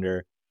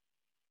co-founder,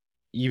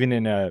 even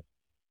in a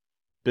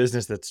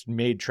business that's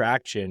made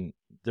traction,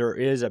 there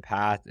is a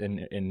path,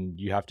 and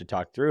you have to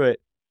talk through it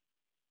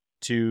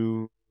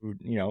to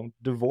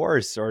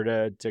divorce or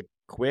to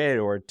quit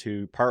or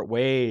to part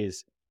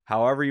ways,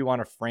 however you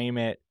want to frame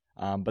it.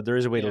 But there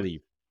is a way to Yeah.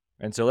 leave.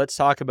 And so let's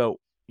talk about,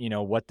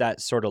 what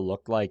that sort of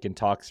looked like and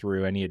talk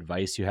through any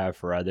advice you have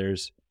for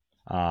others.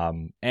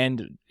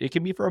 And it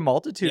can be for a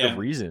multitude of Yeah.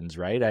 reasons,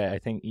 right? I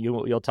think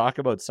you'll talk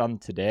about some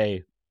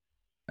today,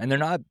 and they're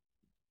not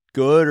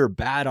good or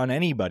bad on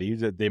anybody.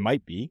 That they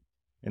might be.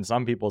 In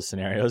some people's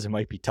scenarios, it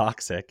might be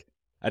toxic.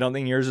 I don't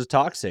think yours is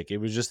toxic. It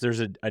was just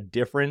there's a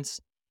difference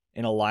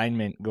in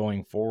alignment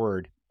going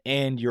forward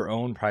and your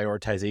own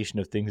prioritization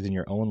of things in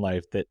your own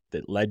life that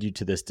led you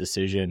to this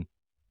decision.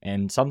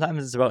 And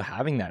sometimes it's about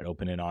having that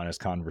open and honest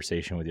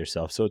conversation with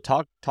yourself. So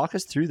talk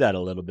us through that a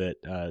little bit,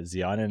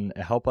 Ziyaan, and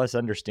help us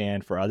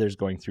understand for others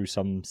going through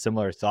some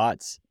similar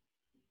thoughts,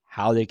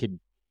 how they could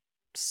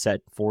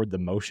set forward the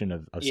motion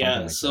of something Yeah.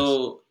 like this.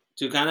 So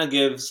to kind of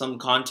give some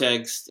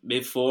context,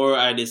 before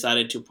I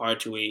decided to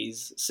part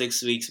ways,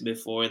 6 weeks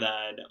before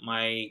that,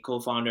 my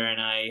co-founder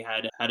and I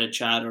had a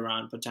chat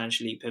around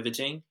potentially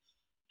pivoting.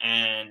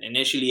 And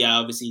initially, I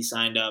obviously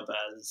signed up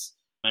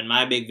and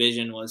my big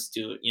vision was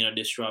to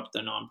disrupt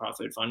the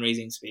nonprofit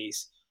fundraising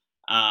space,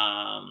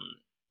 um,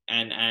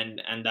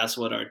 and that's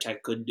what our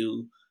tech could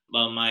do.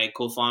 But my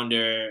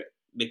co-founder,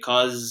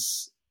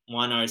 because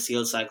one, our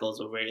sales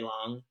cycles were very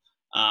long.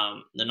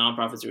 The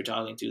nonprofits we were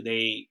talking to,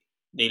 they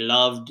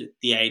loved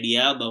the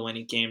idea, but when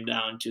it came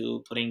down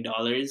to putting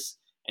dollars,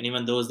 and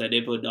even those that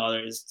did put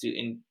dollars to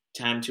in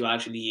time to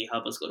actually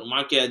help us go to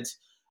market,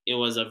 it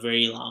was a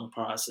very long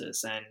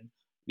process, and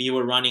we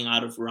were running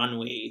out of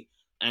runway.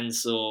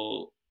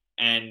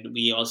 And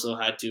we also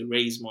had to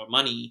raise more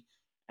money.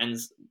 And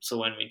so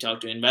when we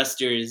talked to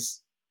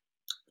investors,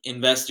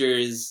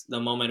 the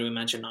moment we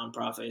mentioned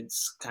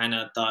nonprofits, kind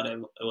of thought it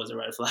was a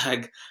red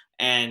flag,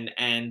 and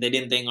they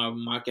didn't think our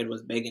market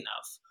was big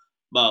enough.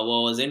 But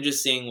what was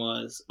interesting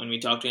was when we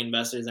talked to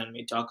investors and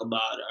we talk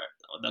about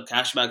the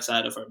cashback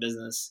side of our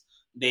business,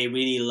 they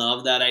really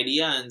love that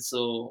idea. And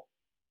so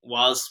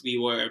whilst we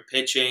were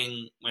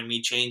pitching, when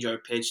we changed our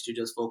pitch to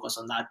just focus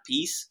on that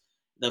piece,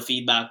 the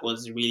feedback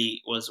was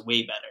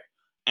way better.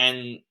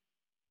 And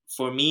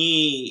for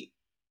me,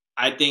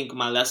 I think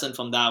my lesson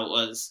from that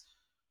was,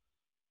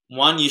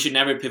 one, you should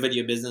never pivot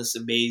your business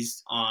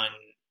based on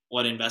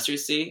what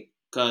investors say,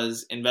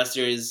 because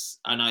investors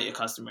are not your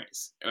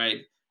customers, right?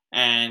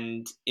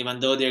 And even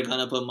though they're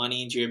gonna put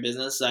money into your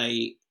business,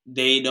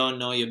 they don't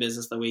know your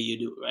business the way you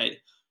do, right?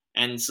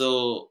 And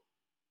so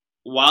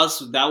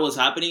whilst that was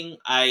happening,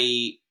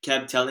 I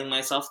kept telling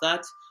myself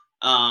that.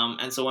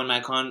 And so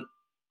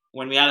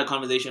when we had a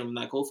conversation with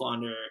my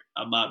co-founder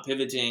about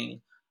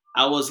pivoting,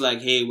 I was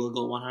like, "Hey, we'll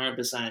go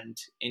 100%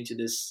 into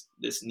this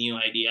new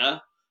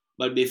idea,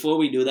 but before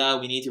we do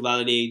that, we need to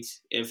validate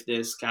if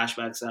this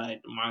cashback side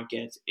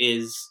market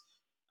is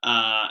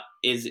a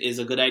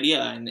good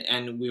idea,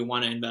 and we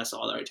want to invest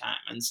all our time."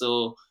 And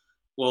so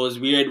what was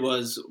weird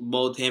was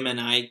both him and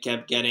I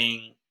kept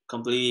getting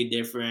completely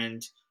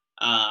different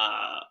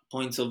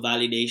points of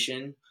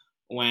validation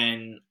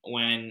when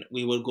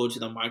we would go to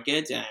the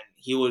market, and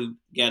he would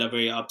get a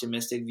very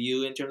optimistic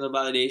view in terms of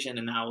validation,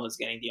 and I was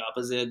getting the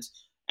opposite.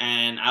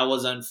 And I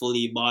wasn't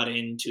fully bought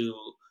into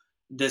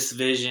this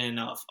vision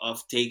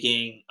of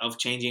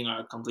changing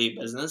our complete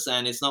business,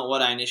 and it's not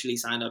what I initially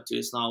signed up to.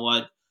 It's not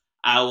what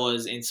I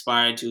was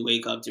inspired to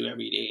wake up to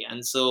every day.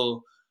 And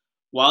so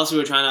whilst we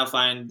were trying to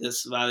find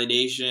this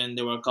validation,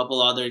 there were a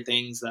couple other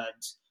things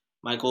that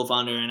my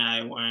co-founder and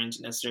I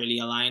weren't necessarily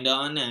aligned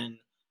on,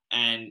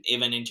 and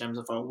even in terms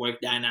of our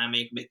work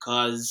dynamic,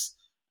 because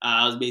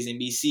I was based in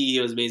BC, he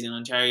was based in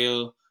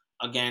Ontario.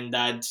 Again,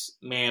 that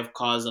may have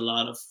caused a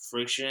lot of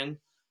friction,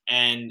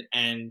 and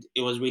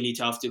it was really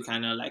tough to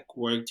kind of like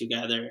work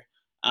together.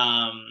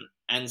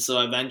 And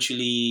so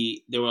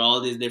eventually, there were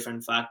all these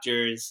different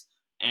factors,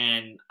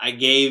 and I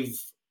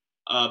gave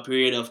a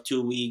period of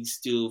 2 weeks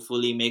to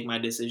fully make my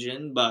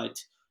decision. But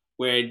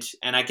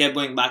and I kept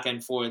going back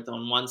and forth.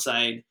 On one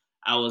side,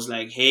 I was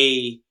like,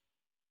 "Hey,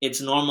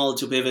 it's normal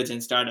to pivot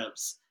in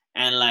startups,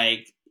 and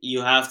like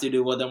you have to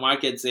do what the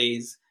market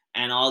says,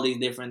 and all these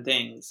different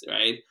things,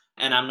 right?"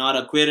 And I'm not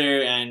a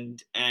quitter,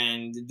 and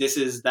this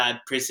is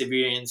that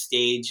perseverance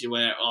stage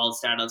where all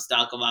startups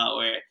talk about,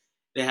 where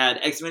they had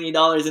X many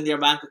dollars in their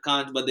bank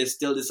account, but they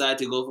still decide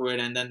to go for it,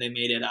 and then they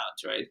made it out,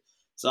 right?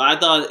 So I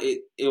thought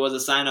it was a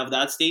sign of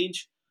that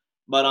stage.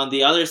 But on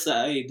the other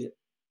side,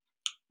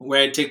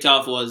 where it ticked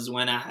off was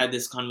when I had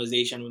this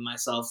conversation with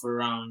myself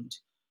around,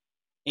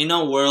 in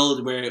a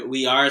world where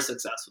we are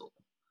successful,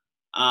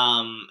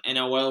 in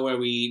a world where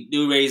we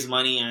do raise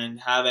money and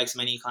have X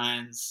many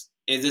clients,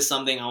 is this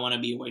something I want to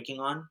be working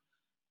on?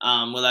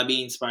 Will I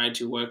be inspired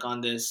to work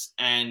on this?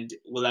 And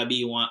will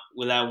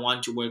I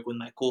want to work with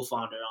my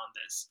co-founder on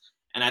this?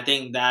 And I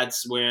think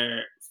that's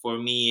where, for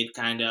me, it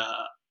kind of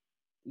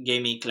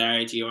gave me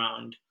clarity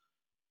around,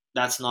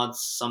 that's not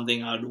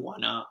something I'd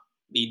wanna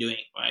be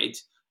doing, right?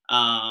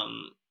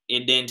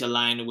 It didn't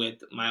align with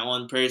my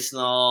own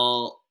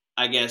personal,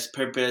 I guess,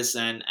 purpose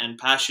and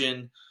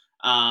passion.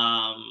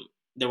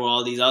 There were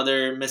all these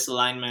other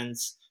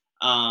misalignments,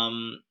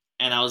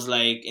 And I was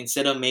like,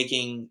 instead of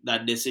making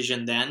that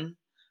decision then,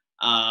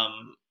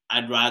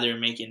 I'd rather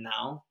make it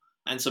now.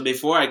 And so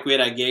before I quit,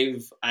 I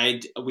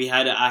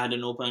had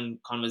an open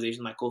conversation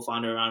with my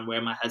co-founder around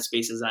where my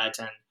headspace is at,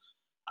 and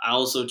I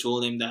also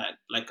told him that,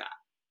 like,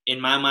 in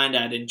my mind,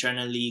 I had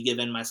internally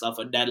given myself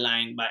a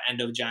deadline by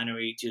end of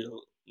January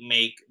to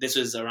make. This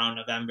was around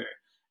November,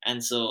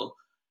 and so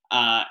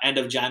end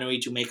of January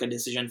to make a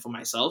decision for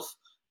myself.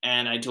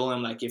 And I told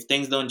him, like, if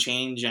things don't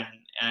change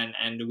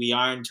and we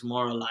aren't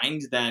more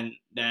aligned, then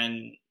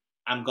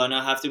I'm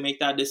gonna have to make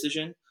that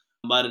decision.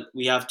 But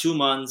we have 2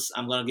 months.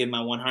 I'm gonna give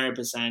my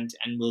 100%,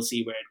 and we'll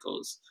see where it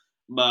goes.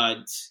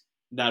 But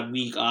that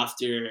week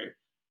after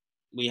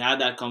we had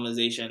that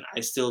conversation,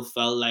 I still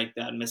felt like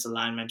that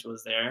misalignment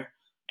was there.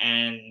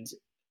 And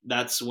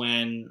that's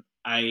when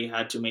I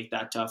had to make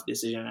that tough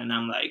decision. And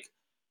I'm like,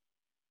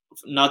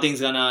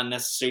 nothing's gonna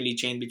necessarily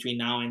change between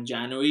now and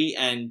January.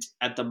 And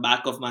at the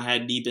back of my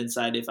head, deep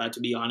inside, if I had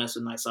to be honest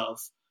with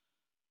myself,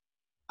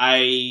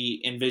 I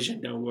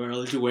envisioned a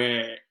world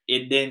where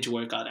it didn't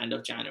work out end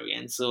of January.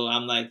 And so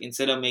I'm like,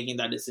 instead of making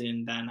that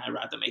decision, then I'd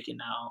rather make it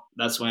now.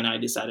 That's when I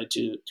decided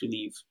to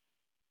leave.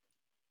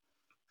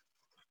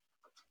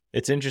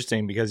 It's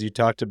interesting because you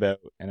talked about,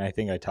 and I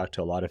think I talked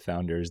to a lot of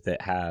founders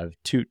that have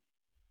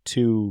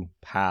two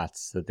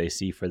paths that they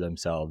see for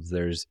themselves.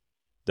 There's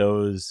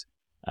those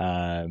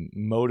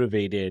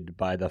motivated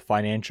by the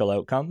financial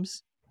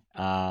outcomes,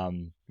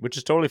 which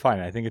is totally fine.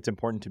 I think it's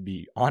important to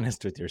be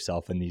honest with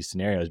yourself in these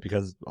scenarios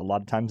because a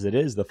lot of times it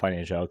is the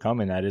financial outcome,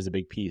 and that is a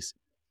big piece.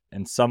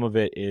 And some of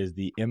it is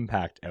the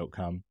impact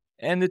outcome.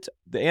 And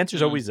the answer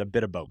is always a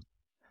bit of both.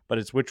 But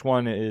it's which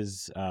one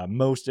is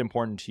most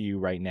important to you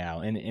right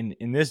now. And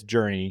in this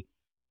journey,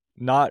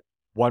 not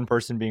one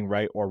person being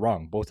right or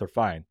wrong. Both are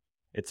fine.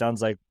 It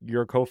sounds like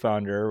your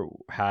co-founder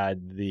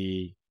had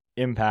the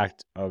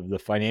impact of the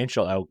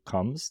financial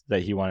outcomes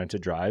that he wanted to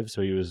drive.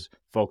 So he was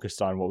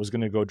focused on what was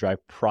going to go drive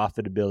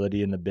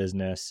profitability in the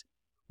business,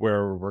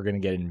 where we're going to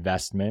get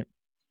investment.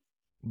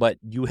 But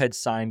you had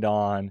signed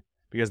on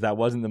because that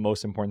wasn't the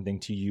most important thing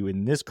to you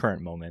in this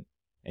current moment.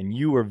 And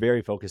you were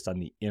very focused on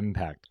the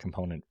impact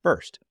component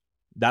first.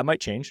 That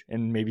might change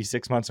in maybe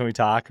 6 months when we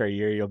talk, or a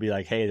year, you'll be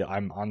like, hey,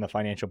 I'm on the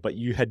financial, but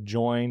you had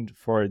joined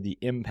for the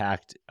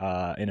impact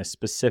in a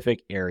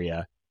specific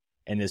area.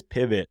 And this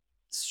pivot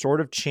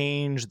sort of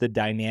changed the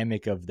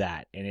dynamic of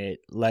that. And it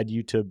led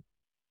you to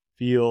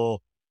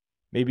feel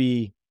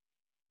maybe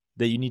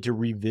that you need to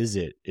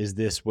revisit, is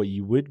this what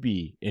you would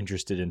be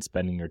interested in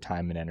spending your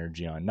time and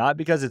energy on? Not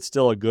because it's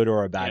still a good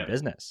or a bad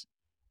business,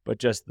 but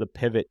just the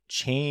pivot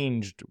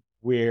changed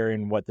where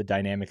and what the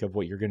dynamic of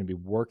what you're going to be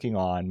working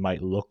on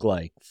might look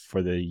like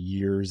for the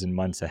years and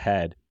months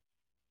ahead.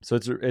 So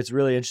it's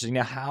really interesting.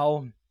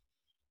 Now,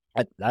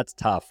 that's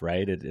tough,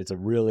 right? It's a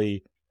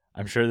really,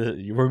 I'm sure that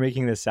you were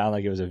making this sound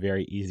like it was a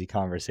very easy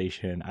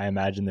conversation. I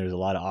imagine there's a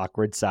lot of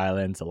awkward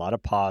silence, a lot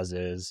of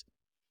pauses,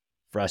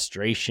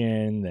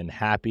 frustration, then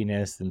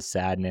happiness, then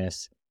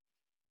sadness.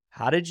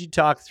 How did you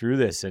talk through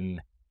this?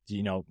 And,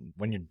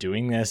 when you're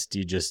doing this, do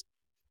you just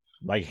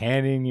like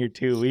hand in your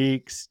 2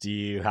 weeks? Do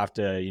you have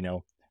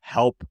to,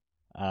 help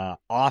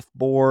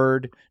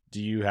offboard?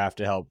 Do you have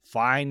to help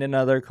find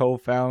another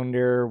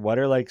co-founder? What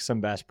are like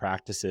some best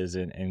practices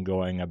in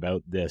going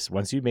about this?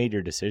 Once you made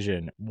your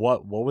decision,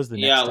 what was the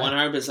next step?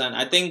 100%.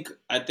 I think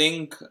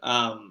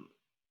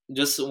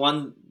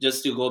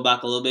just to go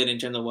back a little bit in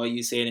terms of what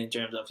you said in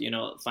terms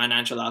of,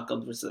 financial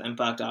outcomes versus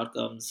impact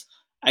outcomes.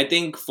 I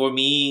think for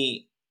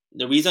me,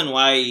 the reason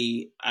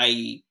why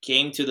I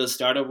came to the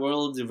startup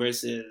world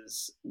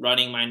versus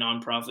running my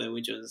nonprofit,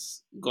 which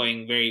was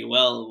going very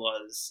well,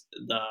 was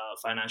the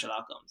financial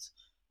outcomes.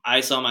 I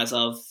saw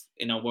myself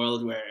in a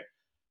world where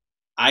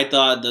I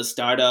thought the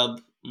startup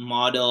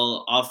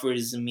model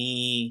offers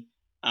me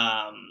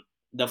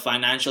the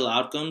financial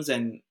outcomes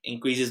and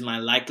increases my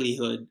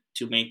likelihood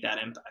to make that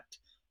impact,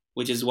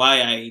 which is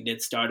why I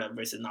did startup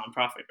versus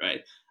nonprofit,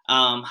 right?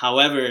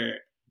 However,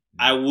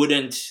 I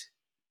wouldn't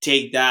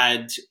take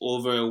that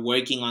over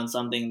working on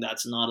something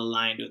that's not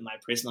aligned with my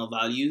personal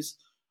values,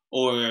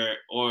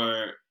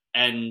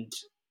 and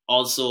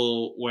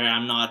also where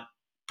I'm not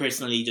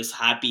personally just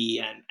happy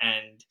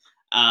and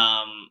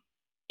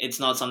it's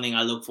not something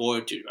I look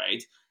forward to,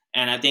 right?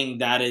 And I think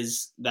that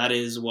is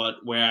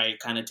where I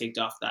kind of ticked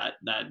off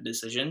that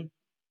decision.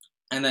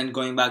 And then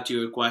going back to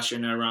your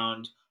question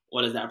around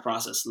what does that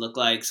process look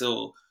like?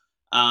 So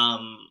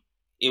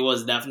it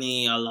was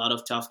definitely a lot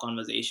of tough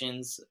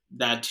conversations.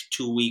 That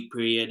 2-week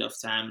period of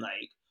time,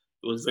 like,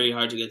 it was very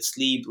hard to get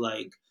sleep,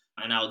 like,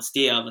 and I would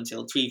stay up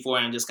until 3, 4,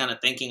 and just kind of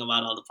thinking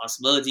about all the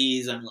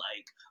possibilities and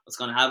like what's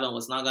gonna happen,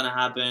 what's not gonna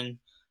happen.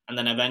 And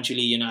then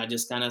eventually, I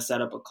just kind of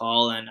set up a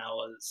call, and I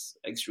was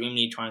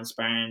extremely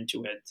transparent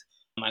with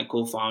my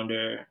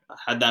co-founder. I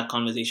had that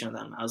conversation with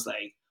them. I was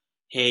like,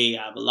 hey,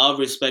 I have a lot of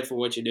respect for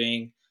what you're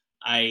doing.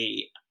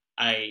 I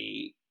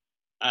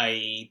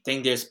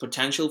think there's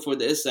potential for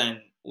this, and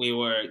we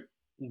were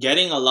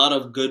getting a lot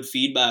of good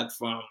feedback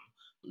from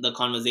the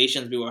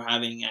conversations we were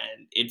having,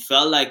 and it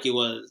felt like it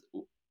was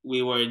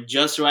we were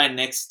just right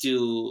next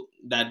to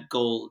that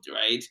gold,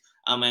 right?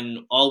 And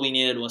all we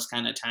needed was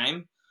kind of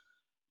time.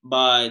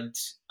 But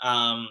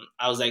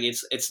I was like,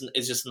 it's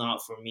just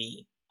not for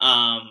me.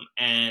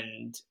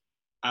 And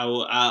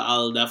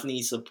I'll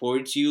definitely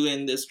support you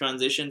in this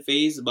transition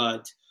phase,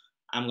 but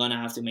I'm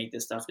gonna have to make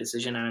this tough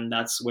decision, and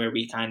that's where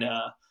we kind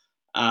of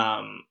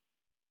um,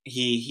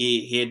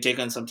 he had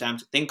taken some time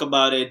to think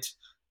about it.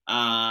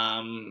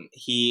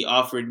 He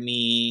offered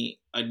me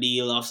a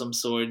deal of some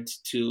sort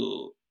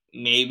to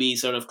maybe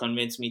sort of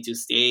convince me to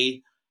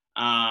stay.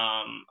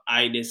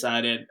 I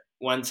decided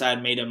once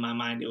I'd made up my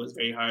mind, it was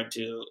very hard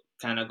to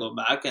kind of go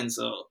back, and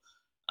so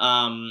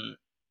um,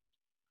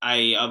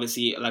 I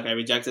obviously like I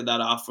rejected that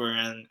offer,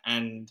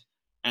 and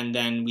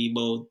then we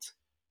both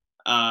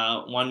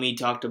one we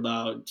talked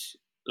about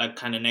like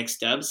kind of next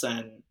steps,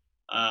 and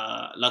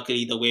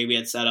luckily the way we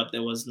had set up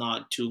there was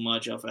not too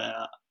much of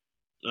a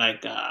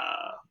like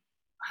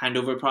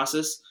handover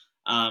process.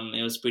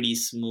 It was pretty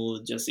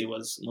smooth. Just it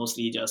was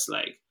mostly just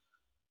like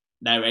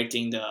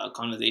directing the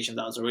conversations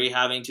I was already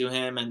having to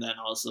him, and then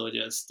also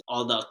just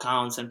all the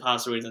accounts and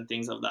passwords and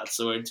things of that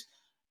sort.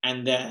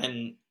 And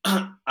then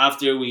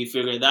after we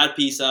figured that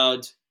piece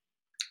out,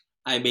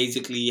 I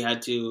basically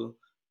had to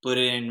put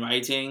it in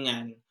writing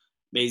and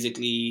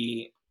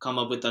basically come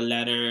up with a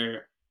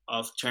letter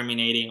of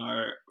terminating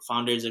our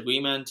founders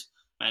agreement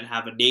and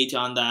have a date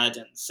on that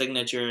and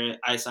signature.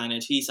 I sign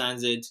it, he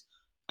signs it.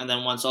 And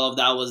then once all of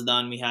that was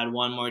done, we had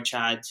one more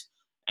chat,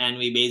 and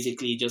we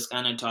basically just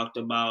kind of talked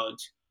about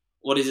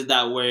what is it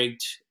that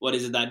worked, what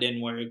is it that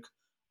didn't work,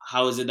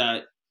 how is it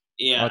that,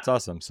 Oh, yeah, that's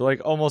awesome. So like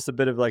almost a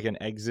bit of like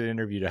an exit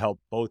interview to help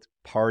both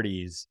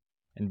parties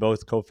and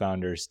both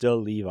co-founders still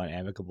leave on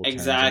amicable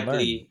terms and learn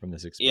exactly. from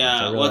this experience. I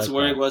Yeah, really what's like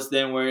work, that. what's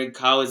didn't work,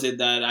 how is it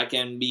that I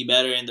can be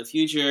better in the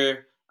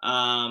future?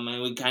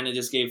 And we kind of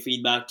just gave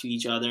feedback to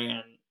each other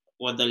and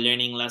what the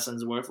learning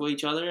lessons were for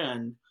each other,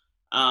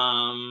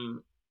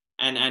 um,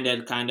 and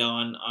ended kind of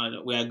on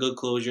we had good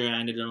closure,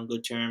 ended on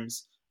good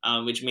terms,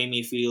 which made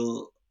me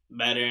feel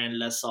better and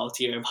less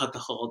saltier about the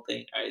whole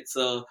thing, right?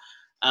 So,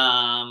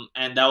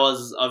 and that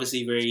was obviously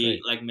It's very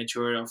great. like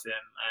mature of him,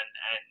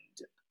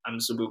 and I'm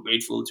super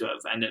grateful to have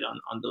ended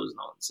on those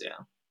notes.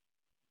 Yeah.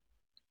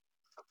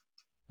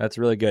 That's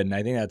really good. And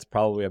I think that's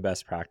probably a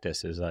best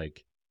practice is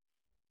like,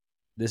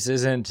 this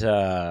isn't,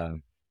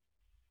 you're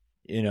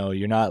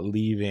not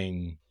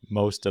leaving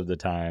most of the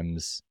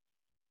times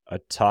a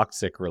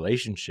toxic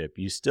relationship.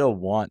 You still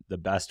want the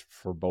best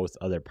for both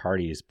other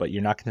parties, but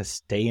you're not going to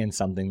stay in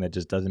something that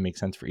just doesn't make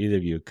sense for either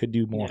of you. It could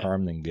do more Yeah.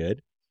 harm than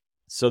good.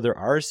 So there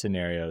are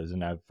scenarios,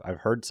 and I've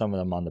heard some of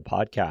them on the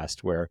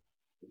podcast, where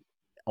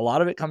a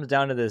lot of it comes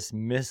down to this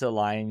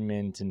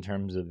misalignment in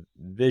terms of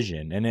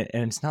vision, and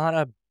it's not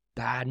a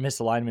bad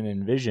misalignment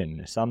in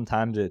vision.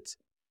 Sometimes it's,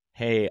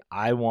 hey,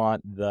 I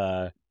want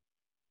the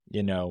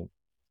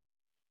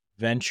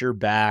venture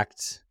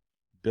backed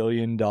 $1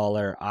 billion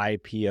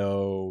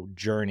IPO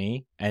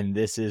journey, and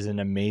this is an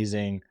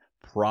amazing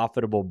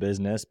profitable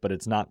business, but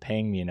it's not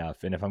paying me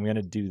enough. And if I'm going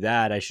to do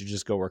that, I should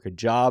just go work a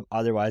job.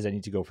 Otherwise, I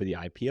need to go for the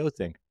IPO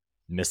thing.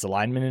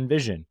 Misalignment in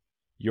vision.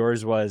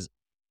 Yours was,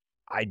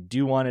 I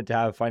do want it to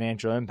have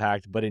financial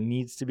impact, but it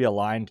needs to be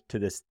aligned to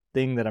this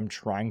thing that I'm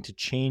trying to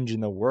change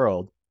in the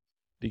world,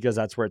 because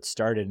that's where it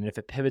started. And if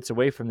it pivots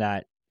away from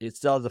that, it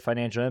still has a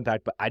financial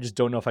impact, but I just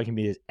don't know if I can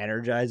be as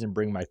energized and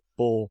bring my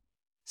full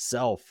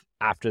self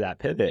after that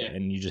pivot. Yeah.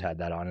 And you just had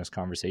that honest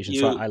conversation.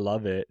 So You I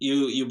love it.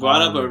 you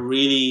brought up a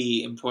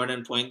really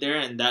important point there,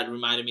 and that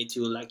reminded me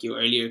to like your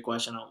earlier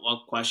question on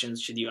what questions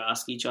should you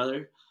ask each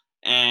other,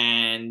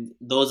 and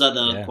those are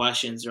the Yeah.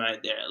 questions right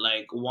there.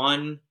 Like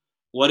one,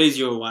 what is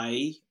your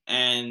why,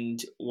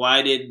 and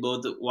why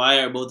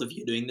are both of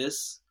you doing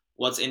this?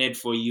 What's in it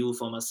for you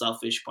from a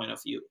selfish point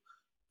of view?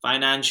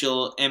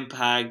 Financial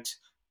impact,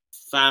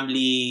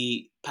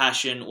 family,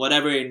 passion,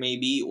 whatever it may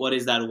be. What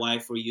is that why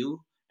for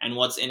you, and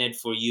what's in it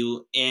for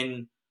you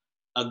in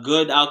a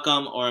good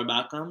outcome or a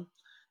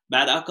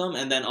bad outcome,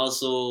 and then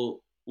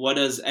also what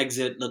does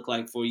exit look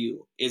like for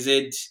you? Is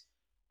it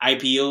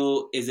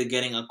IPO? Is it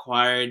getting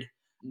acquired?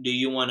 Do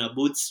you want to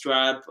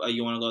bootstrap?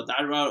 You want to go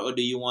that route, or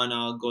do you want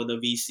to go the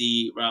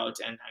VC route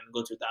and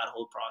go through that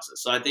whole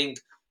process? So I think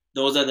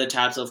those are the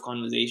types of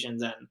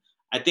conversations, and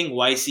I think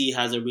YC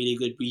has a really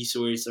good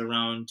resource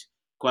around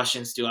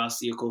questions to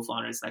ask your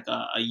co-founders, like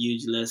a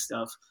huge list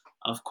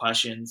of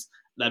questions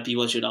that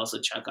people should also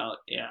check out.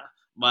 Yeah.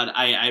 But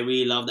I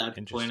really love that point.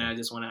 Interesting. I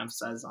just want to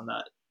emphasize on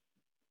that.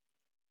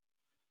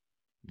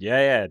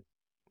 Yeah.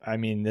 I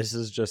mean, this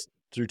is just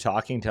through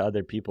talking to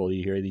other people,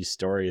 you hear these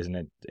stories,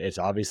 and it's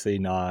obviously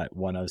not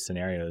one of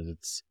scenarios.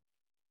 It's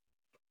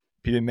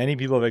many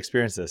people have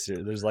experienced this.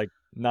 There's like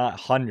not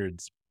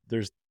hundreds.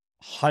 There's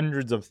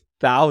hundreds of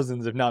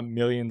thousands, if not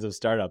millions, of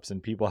startups,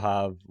 and people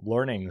have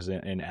learnings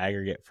in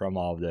aggregate from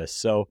all of this.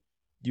 So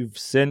you've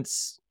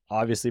since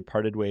obviously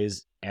parted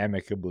ways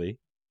amicably.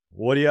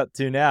 What are you up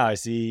to now? I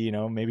see,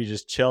 maybe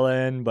just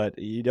chilling, but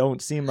you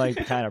don't seem like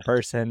the kind of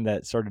person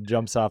that sort of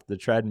jumps off the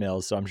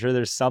treadmill. So I'm sure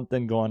there's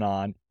something going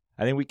on.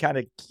 I think we kind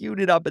of queued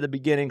it up at the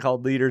beginning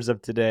called Leaders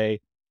of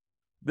Today.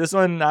 This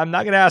one, I'm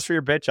not going to ask for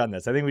your pitch on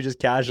this. I think we just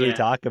casually Yeah.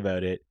 talk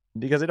about it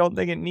because I don't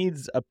think it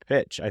needs a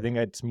pitch. I think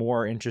it's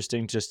more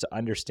interesting just to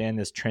understand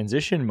this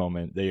transition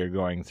moment that you're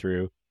going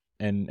through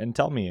and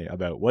tell me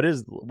about what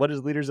is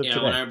Leaders of Yeah,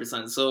 Today.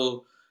 100%.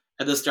 So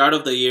at the start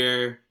of the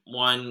year,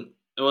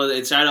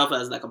 it started off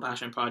as like a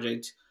passion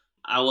project.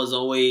 I was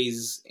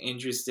always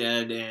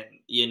interested in,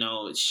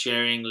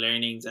 sharing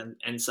learnings and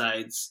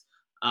insights,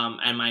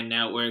 and my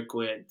network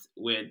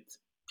with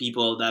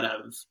people that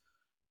have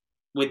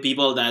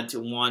people that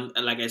want,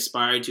 like,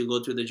 aspire to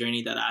go through the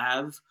journey that I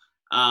have,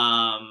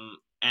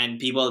 and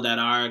people that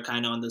are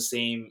kind of on the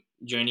same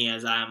journey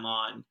as I am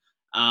on.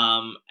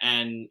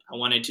 And I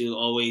wanted to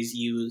always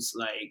use,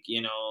 like,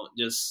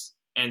 just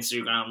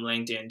Instagram,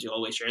 LinkedIn to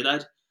always share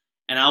that.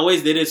 And I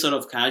always did it sort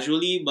of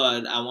casually,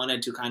 but I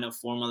wanted to kind of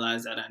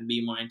formalize that and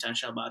be more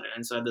intentional about it.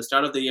 And so at the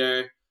start of the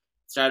year,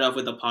 started off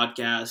with a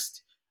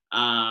podcast.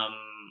 Um,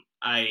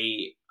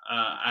 I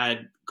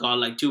had got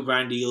like 2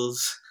 brand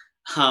deals,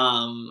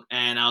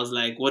 and I was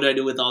like, what do I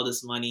do with all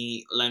this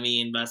money? Let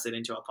me invest it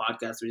into a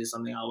podcast, which is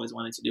something I always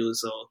wanted to do.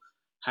 So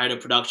hired a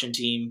production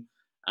team,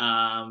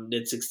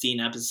 did 16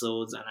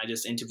 episodes, and I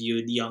just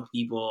interviewed young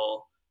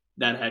people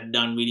that had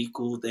done really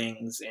cool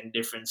things in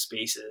different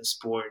spaces: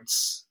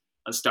 sports,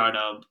 a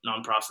startup,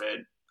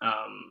 nonprofit,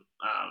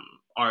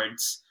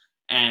 arts,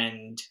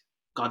 and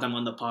got them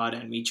on the pod,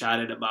 and we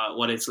chatted about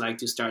what it's like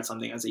to start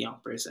something as a young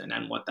person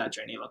and what that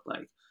journey looked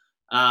like.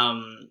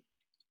 Um,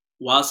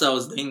 Whilst I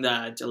was doing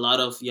that, a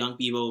lot of young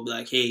people would be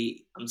like,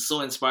 "Hey, I'm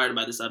so inspired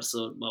by this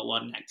episode, but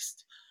what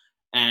next?"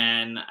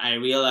 And I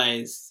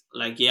realized,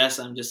 like, yes,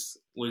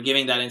 we're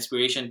giving that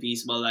inspiration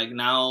piece, but like,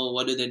 now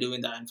what do they do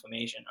with that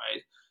information,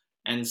 right?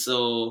 And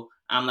so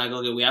I'm like,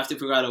 okay, we have to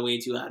figure out a way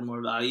to add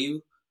more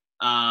value.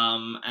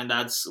 And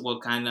that's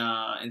what kind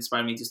of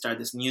inspired me to start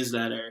this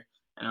newsletter.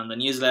 And on the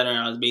newsletter,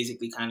 I was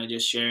basically kind of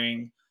just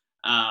sharing,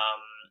 um,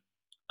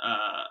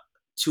 uh,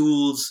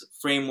 tools,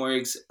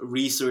 frameworks,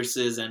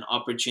 resources, and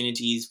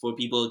opportunities for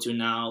people to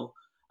now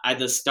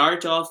either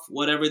start off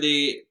whatever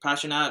they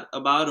passionate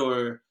about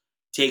or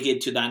take it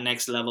to that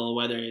next level,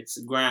 whether it's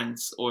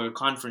grants or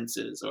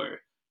conferences or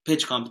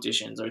pitch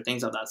competitions or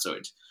things of that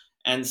sort.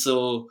 And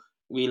so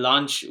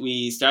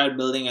we started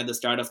building at the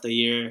start of the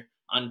year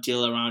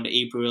until around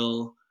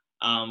April,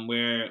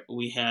 where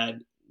we had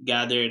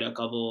gathered a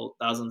couple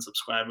thousand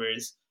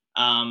subscribers.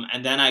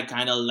 And then I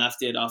kind of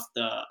left it off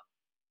the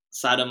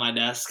side of my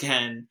desk,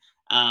 and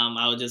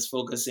I was just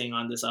focusing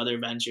on this other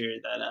venture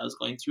that I was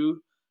going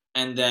through.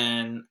 And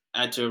then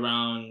at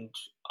around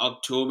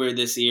October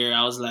this year,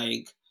 I was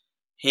like,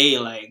 hey,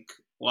 like,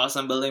 whilst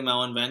I'm building my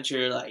own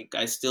venture, like,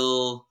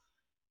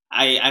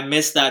 I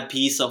miss that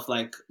piece of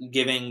like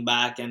giving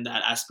back and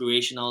that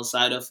aspirational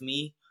side of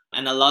me.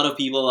 And a lot of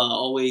people are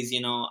always,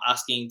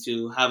 asking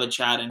to have a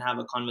chat and have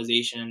a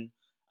conversation.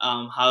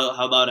 How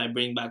about I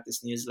bring back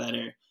this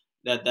newsletter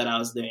that I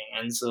was doing?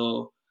 And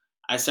so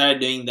I started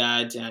doing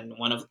that. And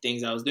one of the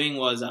things I was doing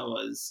was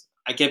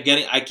I keep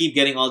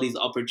getting all these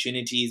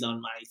opportunities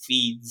on my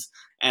feeds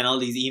and all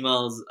these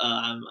emails,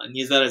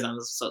 newsletters I'm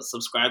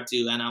subscribed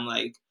to, and I'm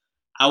like,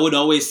 I would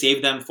always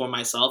save them for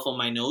myself on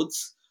my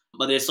notes,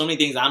 but there's so many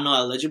things I'm not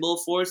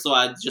eligible for. So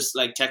I just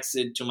like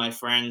texted to my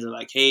friends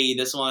like, hey,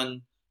 this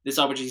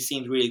opportunity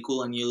seems really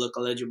cool and you look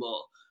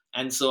eligible.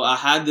 And so I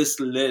had this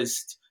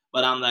list,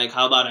 but I'm like,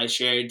 how about I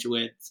share it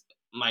with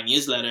my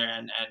newsletter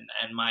and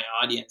my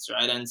audience,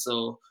 right? And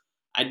so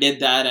I did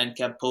that and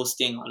kept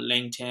posting on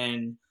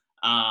LinkedIn,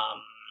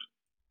 um,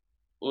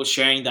 or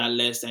sharing that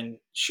list and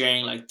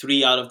sharing like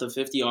 3 out of the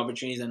 50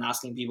 opportunities and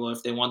asking people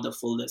if they want the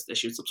full list, they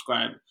should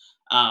subscribe.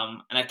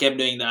 And I kept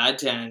doing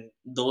that, and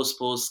those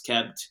posts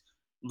kept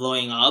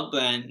blowing up,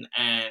 and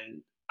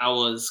I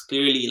was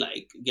clearly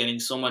like getting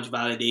so much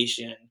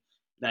validation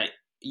that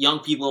young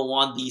people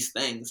want these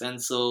things.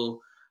 And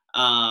so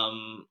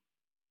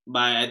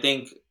by, I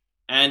think,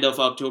 end of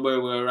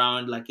October, we're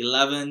around like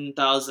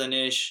 11,000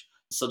 ish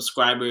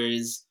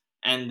subscribers,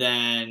 and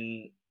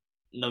then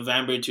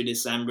November to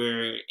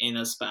December, in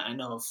a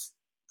span of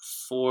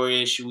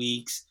 4-ish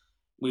weeks,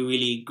 we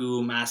really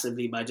grew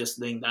massively by just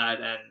doing that,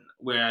 and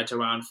we're at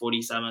around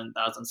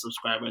 47,000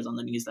 subscribers on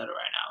the newsletter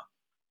right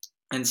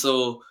now. And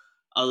so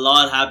a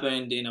lot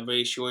happened in a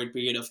very short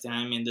period of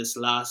time. In this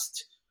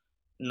last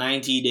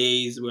 90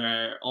 days,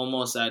 we're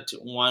almost at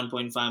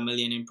 1.5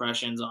 million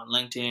impressions on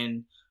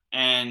LinkedIn.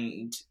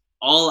 And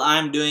all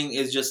I'm doing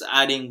is just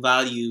adding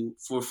value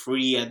for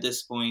free at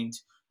this point.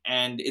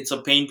 And it's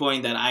a pain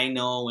point that I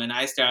know when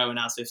I started when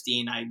I was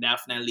 15, I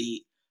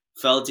definitely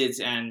felt it.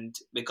 And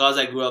because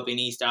I grew up in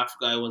East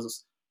Africa, it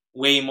was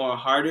way more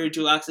harder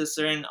to access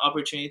certain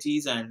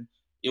opportunities. And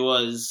you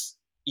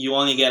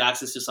only get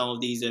access to some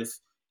of these if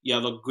you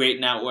have a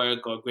great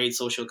network or great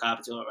social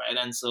capital, right?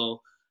 And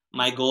so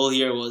my goal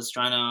here was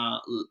trying to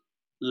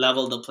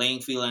level the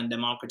playing field and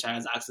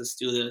democratize access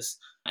to this.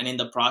 And in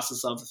the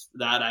process of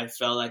that, I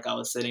felt like I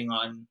was sitting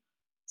on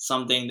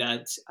something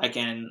that I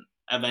can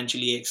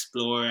eventually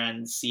explore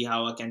and see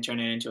how I can turn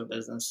it into a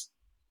business.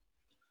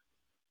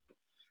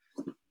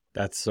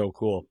 That's so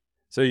cool.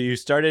 So you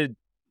started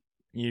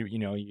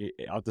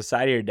Out the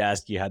side of your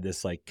desk, you had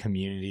this like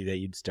community that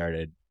you'd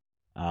started.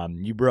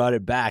 You brought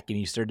it back and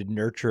you started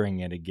nurturing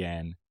it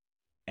again.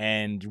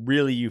 And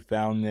really you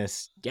found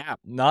this gap,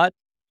 not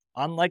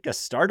unlike a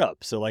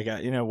startup. So like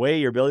in a way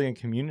you're building a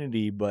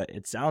community, but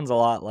it sounds a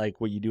lot like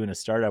what you do in a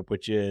startup,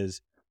 which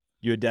is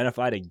you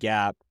identified a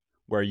gap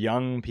where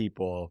young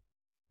people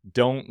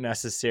don't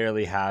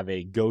necessarily have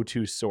a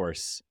go-to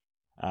source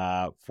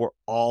for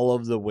all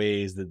of the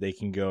ways that they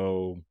can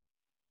go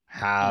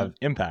have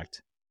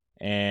impact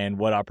and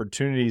what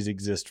opportunities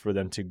exist for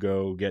them to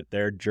go get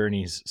their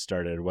journeys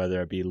started,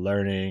 whether it be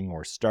learning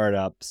or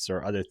startups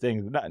or other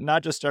things,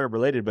 not just startup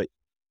related, but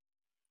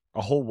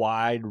a whole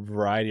wide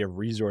variety of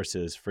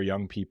resources for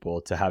young people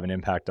to have an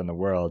impact on the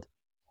world.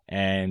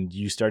 And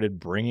you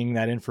started bringing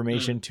that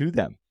information to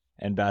them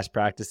and best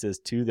practices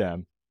to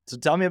them. So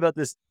tell me about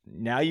this.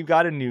 Now you've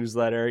got a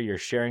newsletter, you're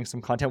sharing some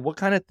content. What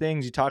kind of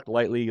things? You talked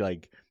lightly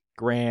like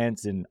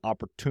grants and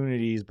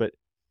opportunities, but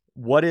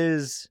what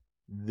is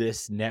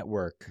this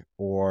network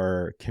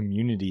or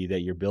community that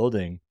you're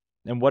building?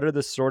 And what are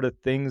the sort of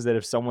things that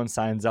if someone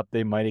signs up,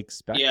 they might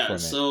expect from it?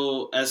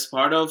 So as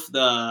part of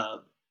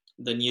the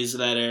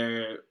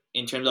newsletter,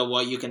 in terms of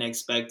what you can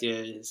expect,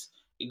 is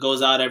it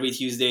goes out every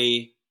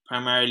Tuesday.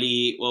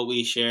 Primarily what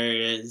we share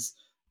is,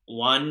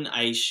 one,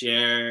 I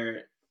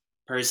share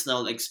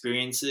personal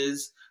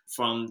experiences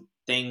from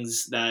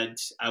things that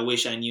I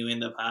wish I knew in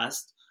the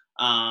past.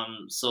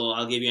 So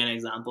I'll give you an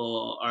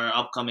example. Our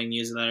upcoming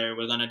newsletter,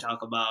 we're going to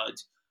talk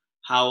about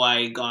how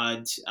I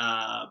got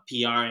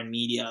PR and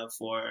media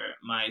for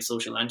my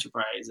social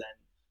enterprise,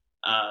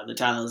 and the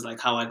title is like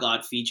how I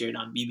got featured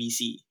on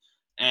BBC.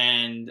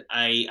 And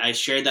I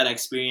shared that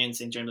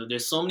experience in terms of,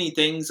 there's so many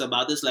things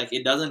about this, like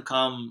it doesn't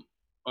come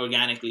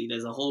organically.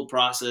 There's a whole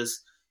process.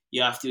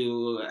 You have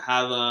to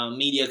have a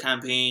media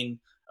campaign,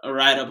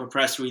 write up a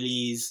press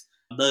release,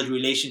 build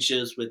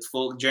relationships with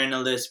folk,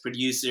 journalists,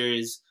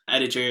 producers,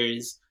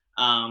 editors,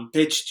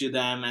 pitch to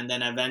them, and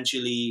then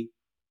eventually,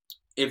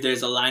 if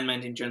there's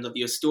alignment in terms of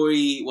your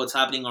story, what's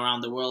happening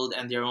around the world,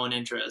 and their own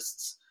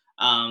interests,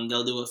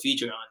 they'll do a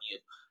feature on you.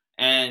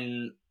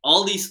 And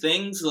all these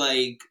things,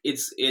 like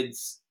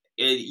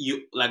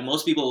you like,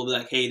 most people will be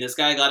like, hey, this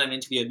guy got an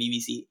interview at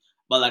BBC,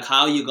 but like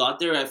how you got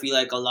there, I feel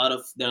like there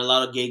are a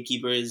lot of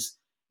gatekeepers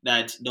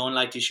that don't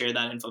like to share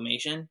that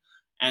information.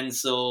 And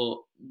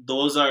so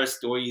those are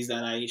stories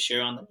that I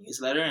share on the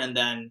newsletter. And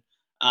then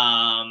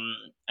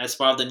as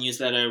part of the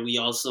newsletter, we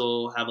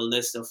also have a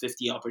list of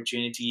 50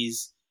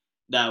 opportunities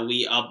that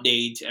we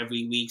update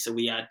every week. So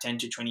we add 10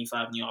 to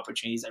 25 new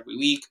opportunities every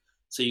week.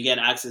 So you get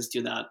access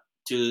to that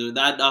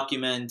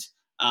document.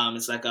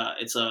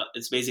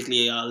 It's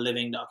basically a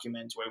living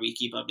document where we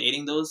keep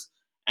updating those.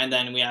 And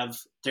then we have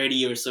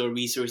 30 or so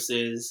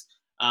resources,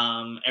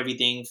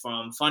 everything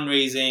from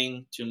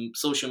fundraising to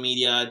social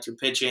media to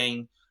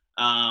pitching,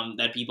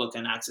 that people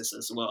can access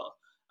as well.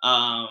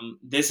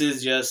 This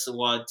is just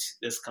what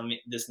this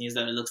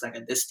newsletter looks like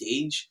at this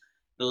stage.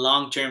 The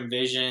long-term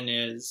vision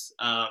is,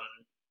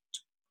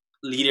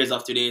 leaders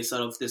of today is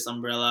sort of this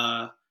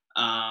umbrella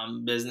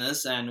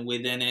business, and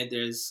within it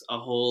there's a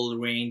whole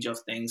range of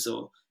things.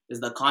 So there's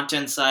the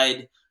content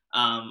side.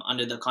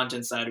 Under the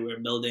content side, we're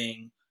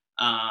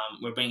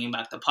bringing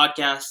back the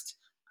podcast.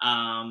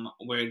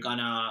 We're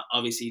gonna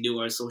obviously do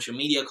our social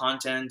media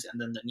content,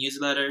 and then the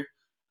newsletter.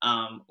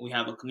 We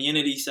have a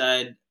community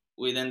side.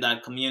 Within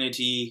that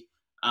community,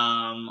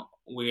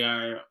 we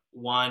are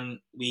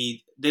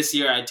this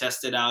year I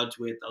tested out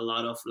with a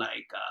lot of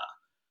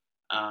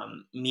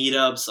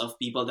meetups of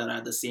people that are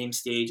at the same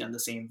stage and the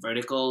same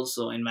vertical.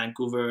 So in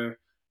Vancouver,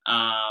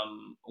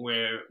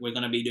 we're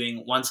gonna be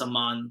doing once a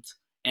month,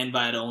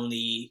 invite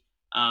only,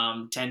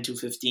 10 to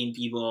 15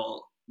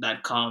 people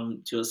that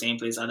come to the same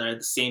place, that are at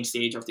the same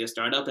stage of their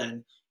startup,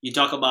 and you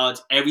talk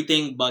about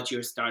everything but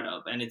your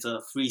startup, and it's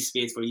a free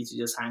space for you to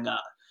just hang out.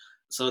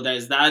 So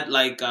there's that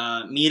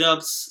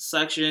meetups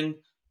section.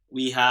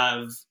 We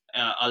have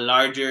a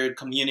larger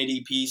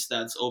community piece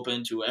that's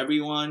open to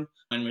everyone,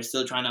 and we're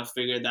still trying to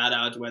figure that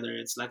out, whether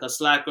it's like a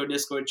Slack or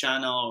Discord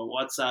channel or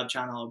WhatsApp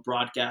channel or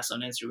broadcast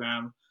on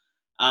Instagram.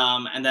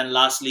 And then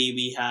lastly,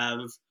 we have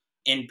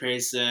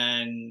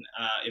in-person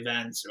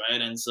events, right?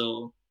 And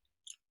so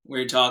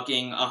we're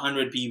talking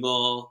 100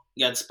 people,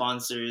 get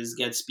sponsors,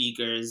 get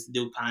speakers,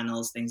 do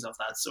panels, things of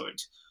that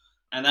sort.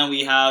 And then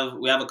we have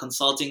a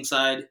consulting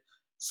side.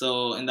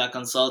 So in that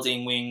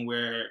consulting wing,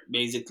 we're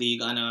basically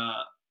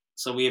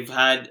so we've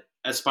had,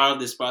 as part of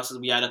this process,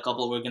 we had a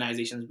couple of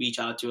organizations reach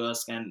out to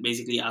us and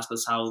basically ask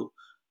us how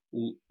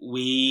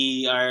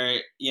we are,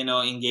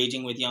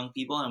 engaging with young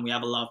people, and we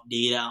have a lot of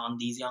data on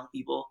these young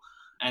people.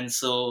 And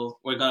so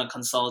we're going to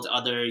consult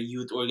other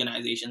youth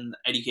organizations,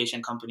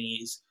 education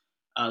companies,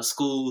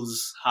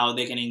 schools, how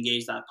they can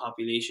engage that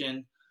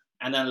population.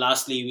 And then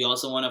lastly, we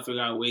also want to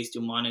figure out ways to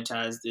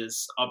monetize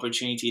this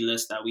opportunity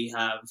list that we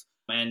have,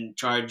 and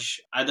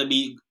charge either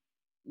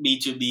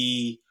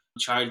B2B,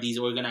 charge these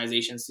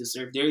organizations to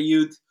serve their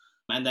youth,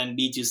 and then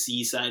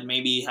B2C side,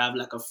 maybe have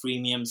like a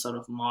freemium sort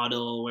of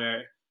model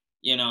where,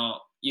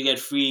 you get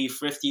free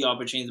 50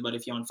 opportunities, but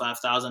if you want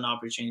 5,000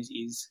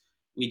 opportunities,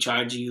 we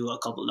charge you a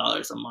couple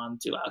dollars a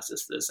month to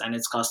access this, and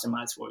it's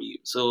customized for you.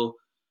 So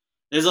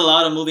there's a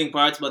lot of moving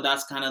parts, but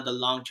that's kind of the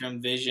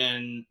long-term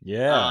vision.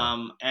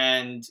 Yeah.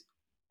 And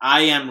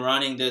I am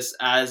running this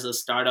as a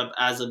startup,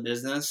 as a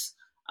business.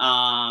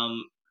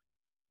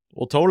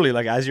 Well, totally.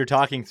 Like as you're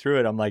talking through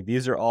it, I'm like,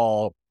 these are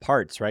all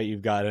parts, right?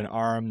 You've got an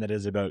arm that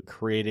is about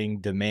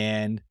creating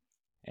demand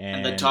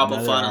And the and top of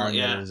another funnel, arm that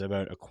yeah. is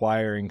about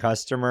acquiring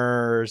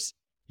customers.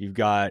 You've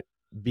got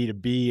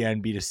B2B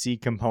and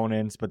B2C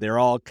components, but they're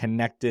all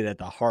connected at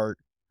the heart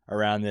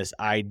around this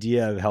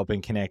idea of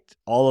helping connect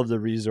all of the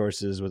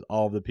resources with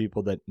all of the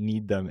people that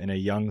need them in a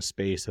young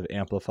space of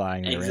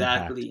amplifying their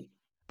impact. Exactly.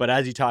 But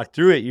as you talk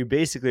through it, you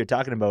basically are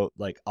talking about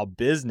like a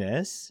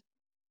business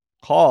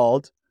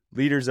called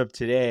Leaders of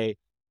Today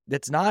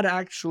that's not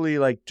actually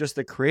like just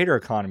the creator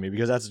economy,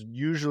 because that's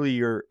usually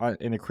you're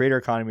in the creator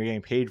economy, you're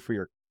getting paid for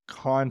your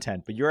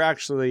content, but you're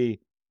actually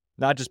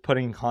not just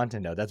putting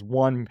content out. That's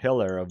one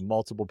pillar of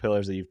multiple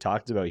pillars that you've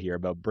talked about here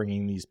about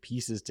bringing these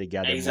pieces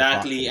together more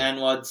Exactly.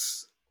 thoughtfully. And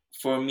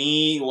for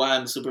me, what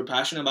I'm super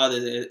passionate about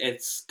is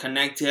it's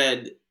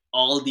connected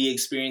all the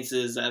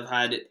experiences I've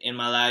had in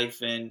my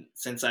life and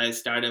since I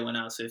started when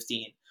I was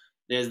 15.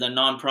 There's the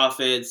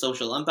nonprofit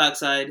social impact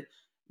side.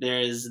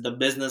 There's the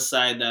business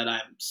side that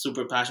I'm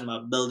super passionate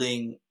about,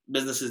 building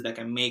businesses that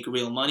can make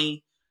real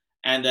money.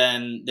 And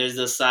then there's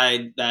the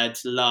side that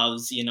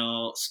loves,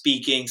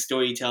 speaking,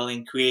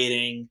 storytelling,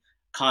 creating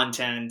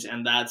content,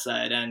 and that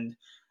side. And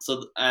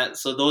so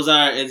those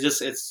are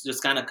it's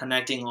just kind of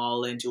connecting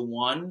all into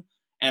one.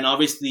 And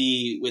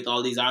obviously, with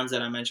all these arms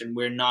that I mentioned,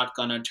 we're not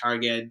gonna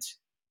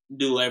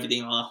do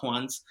everything all at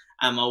once.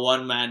 I'm a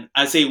one man.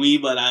 I say we,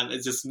 but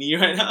it's just me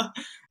right now.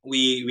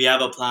 We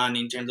have a plan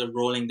in terms of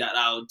rolling that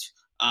out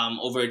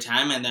over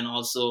time, and then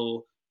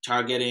also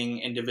targeting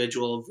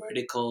individual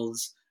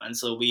verticals. And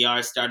so we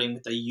are starting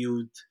with a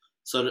youth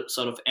sort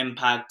of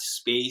impact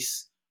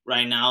space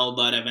right now,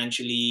 but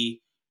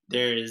eventually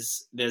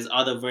there's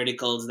other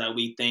verticals that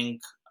we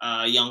think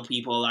young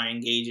people are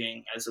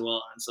engaging as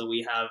well. And so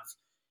we have,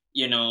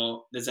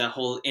 there's a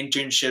whole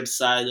internship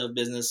side of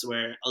business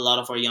where a lot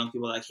of our young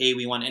people are like, hey,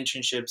 we want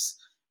internships,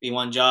 we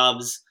want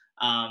jobs.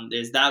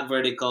 There's that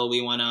vertical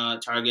we want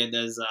to target.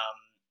 There's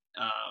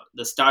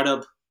the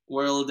startup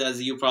world,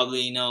 as you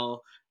probably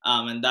know,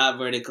 and that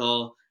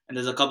vertical. And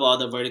there's a couple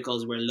other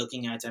verticals we're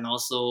looking at, and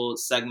also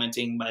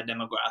segmenting by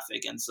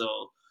demographic. And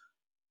so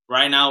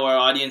right now our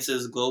audience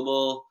is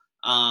global.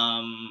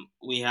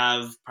 We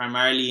have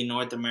primarily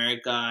North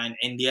America and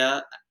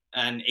India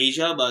and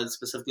Asia, but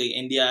specifically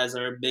India as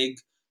our big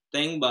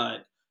thing.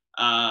 But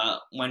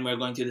when we're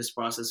going through this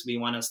process, we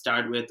want to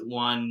start with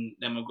one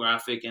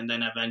demographic and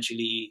then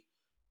eventually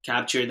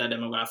capture that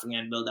demographic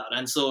and build out.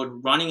 And so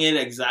running it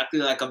exactly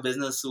like a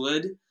business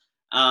would,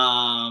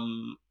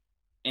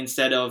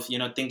 instead of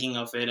thinking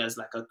of it as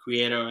like a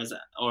creator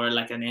or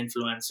like an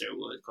influencer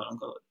would, quote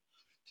unquote.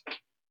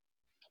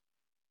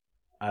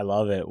 I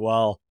love it.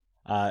 Well,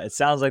 it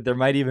sounds like there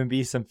might even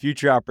be some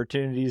future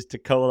opportunities to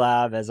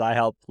collab as I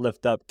help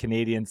lift up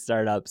Canadian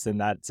startups,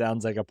 and that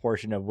sounds like a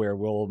portion of where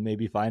we'll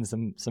maybe find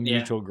some Yeah.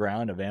 mutual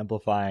ground of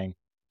amplifying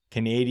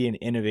Canadian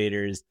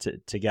innovators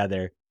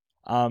together.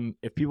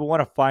 If people want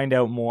to find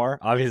out more,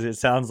 obviously it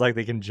sounds like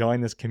they can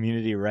join this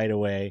community right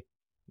away.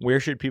 Where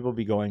should people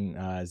be going,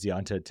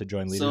 Ziyaan, to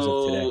join Leaders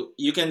of Today? So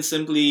you can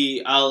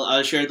simply,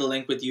 I'll share the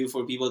link with you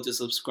for people to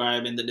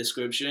subscribe in the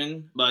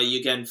description, but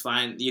you can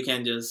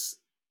just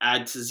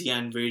add to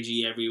Ziyaan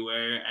Virji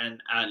everywhere and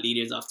add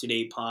Leaders of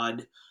Today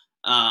pod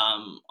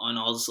on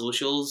all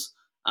socials.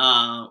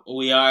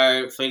 We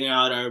are figuring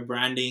out our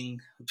branding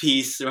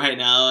piece right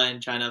now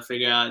and trying to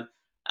figure out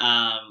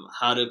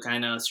how to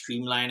kind of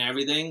streamline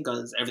everything,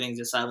 because everything's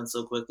just happened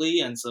so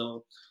quickly. And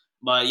so,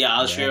 but yeah,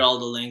 I'll share all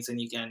the links,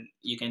 and you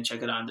can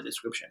check it out in the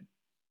description.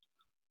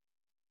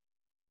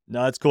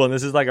 No, that's cool. And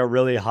this is like a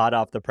really hot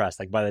off the press.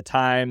 Like by the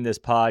time this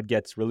pod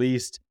gets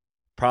released,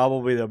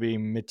 probably there'll be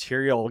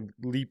material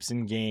leaps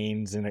and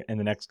gains in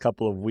the next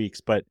couple of weeks.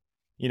 But,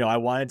 I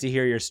wanted to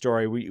hear your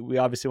story. We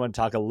obviously want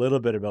to talk a little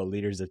bit about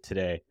Leaders of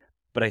Today,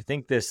 but I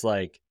think this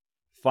like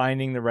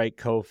finding the right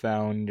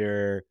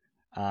co-founder,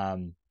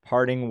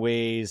 parting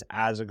ways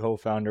as a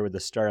co-founder with the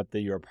startup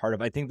that you're a part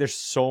of. I think there's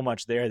so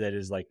much there that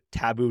is like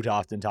taboo to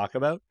often talk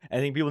about. I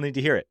think people need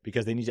to hear it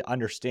because they need to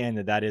understand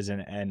that is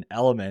an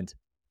element.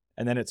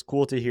 And then it's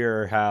cool to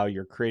hear how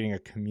you're creating a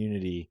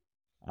community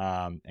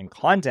and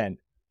content,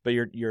 but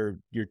you're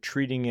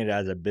treating it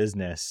as a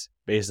business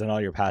based on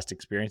all your past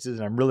experiences.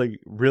 And I'm really,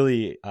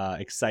 really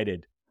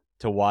excited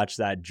to watch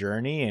that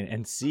journey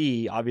and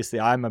see. Obviously,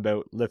 I'm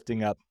about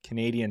lifting up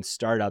Canadian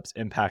startups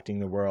impacting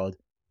the world.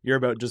 You're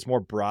about just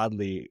more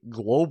broadly,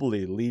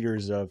 globally,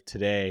 Leaders of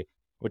Today,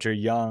 which are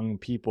young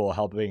people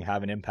helping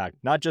have an impact,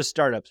 not just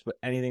startups, but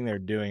anything they're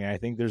doing. And I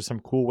think there's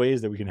some cool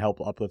ways that we can help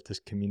uplift this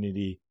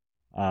community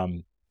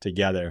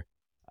together.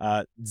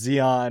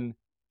 Ziyaan,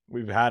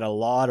 we've had a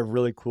lot of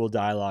really cool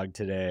dialogue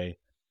today.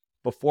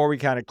 Before we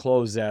kind of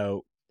close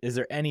out, is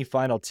there any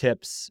final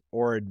tips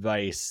or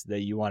advice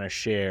that you want to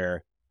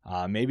share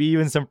maybe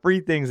even some free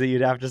things that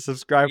you'd have to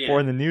subscribe for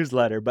in the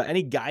newsletter. But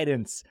any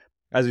guidance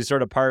as we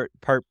sort of part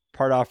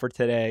off for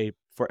today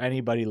for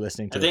anybody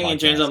listening to the podcast? I think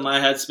in terms of my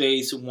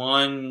headspace,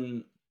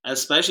 one,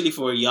 especially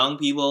for young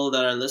people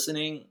that are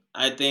listening,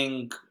 I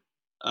think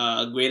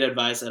a great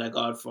advice that I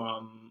got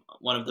from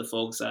one of the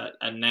folks at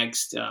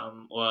Next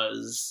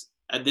was,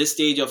 at this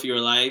stage of your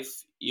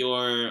life,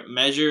 your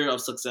measure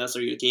of success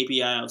or your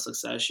KPI of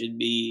success should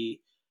be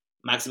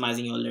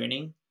maximizing your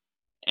learning.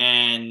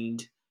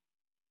 And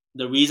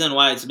the reason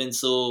why it's been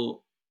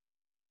so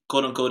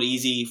quote unquote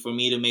easy for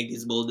me to make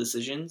these bold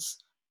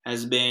decisions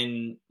has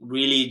been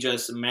really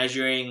just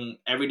measuring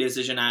every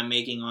decision I'm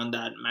making on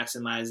that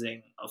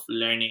maximizing of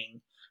learning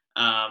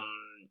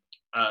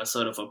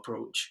sort of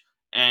approach.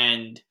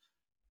 And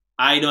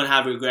I don't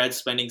have regrets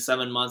spending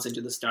 7 months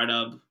into the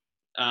startup,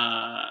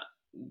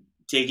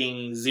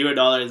 taking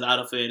 $0 out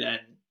of it and,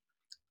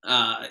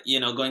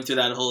 going through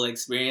that whole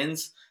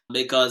experience,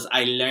 because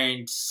I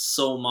learned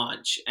so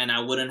much, and I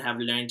wouldn't have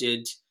learned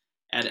it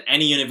at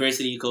any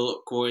university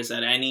course,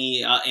 at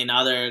any in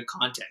other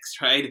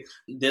context, right?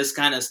 This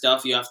kind of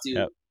stuff you have to.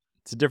 Yep.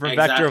 It's a different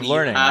vector of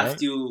learning. You have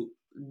to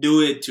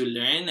do it to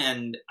learn,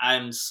 and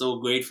I'm so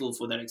grateful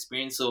for that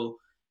experience. So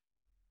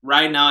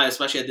right now,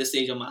 especially at this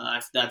stage of my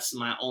life, that's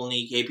my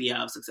only KPI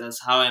of success.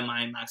 How am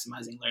I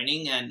maximizing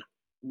learning, and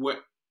where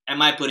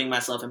am I putting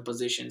myself in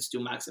positions to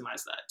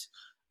maximize that?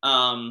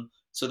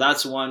 So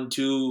that's one.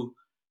 Two,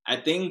 I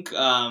think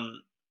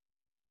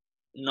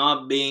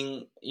not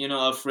being,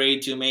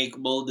 afraid to make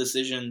bold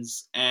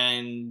decisions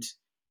and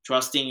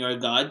trusting your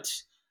gut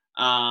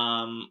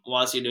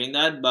whilst you're doing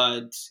that.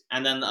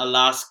 And then a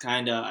last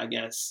kind of, I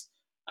guess,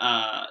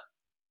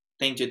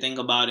 thing to think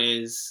about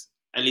is,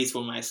 at least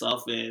for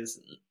myself, is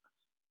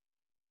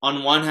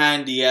on one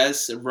hand,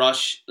 yes,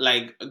 rush,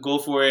 like go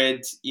for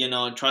it,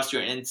 trust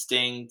your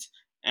instinct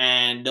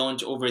and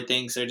don't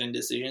overthink certain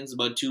decisions.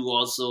 But two,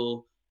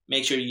 also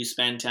make sure you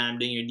spend time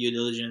doing your due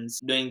diligence,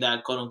 doing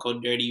that quote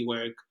unquote dirty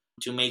work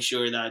to make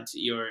sure that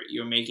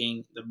you're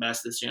making the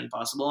best decision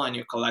possible and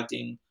you're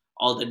collecting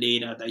all the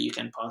data that you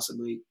can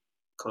possibly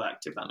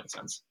collect, if that makes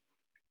sense.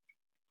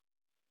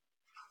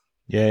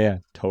 Yeah,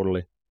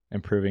 totally.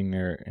 Improving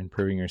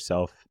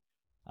yourself.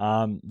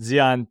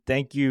 Ziyaan,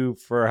 thank you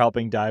for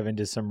helping dive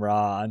into some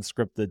raw,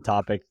 unscripted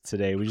topics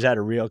today. We just had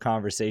a real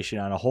conversation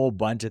on a whole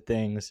bunch of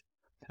things.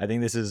 I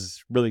think this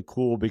is really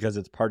cool because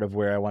it's part of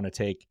where I want to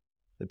take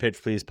the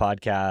Pitch Please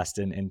podcast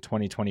in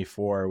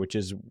 2024, which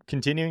is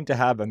continuing to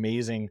have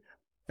amazing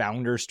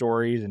founder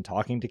stories and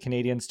talking to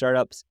Canadian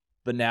startups,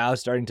 but now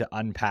starting to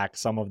unpack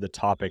some of the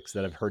topics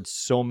that I've heard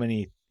so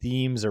many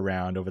themes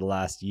around over the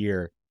last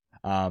year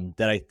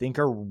that I think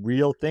are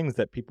real things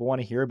that people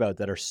want to hear about,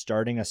 that are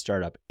starting a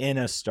startup, in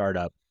a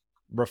startup,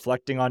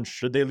 reflecting on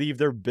should they leave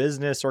their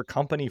business or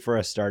company for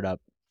a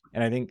startup.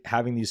 And I think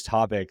having these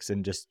topics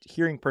and just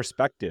hearing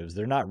perspectives,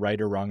 they're not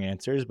right or wrong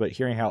answers, but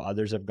hearing how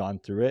others have gone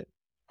through it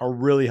are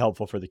really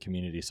helpful for the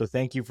community. So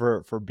thank you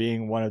for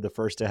being one of the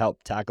first to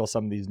help tackle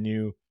some of these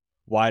new,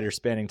 wider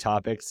spanning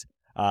topics.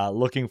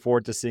 Looking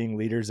forward to seeing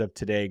Leaders of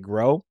Today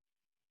grow,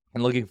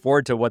 and looking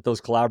forward to what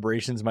those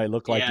collaborations might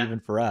look like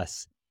even for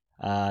us.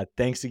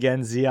 Thanks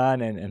again,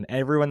 Ziyaan, and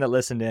everyone that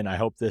listened in. I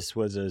hope this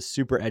was a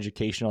super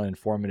educational and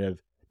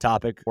informative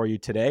topic for you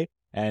today.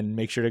 And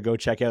make sure to go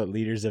check out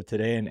Leaders of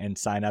Today and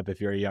sign up if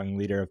you're a young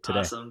leader of today.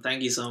 Awesome.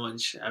 Thank you so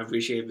much. I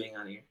appreciate being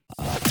on here.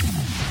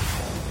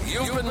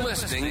 You've been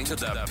listening to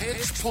the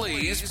Pitch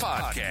Please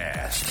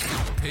podcast.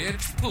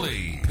 Pitch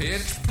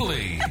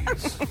Please.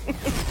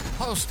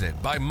 Hosted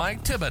by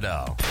Mike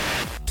Thibodeau.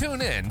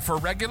 Tune in for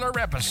regular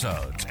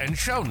episodes and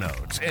show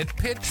notes at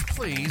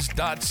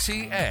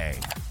pitchplease.ca.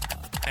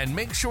 And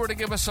make sure to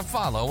give us a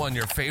follow on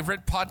your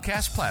favorite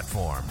podcast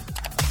platform.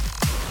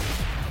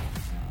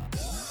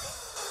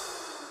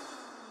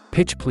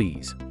 Pitch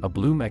Please, a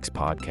BloomX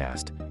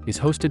podcast, is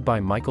hosted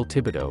by Michael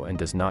Thibodeau and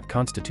does not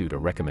constitute a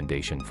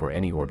recommendation for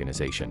any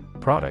organization,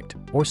 product,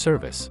 or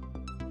service.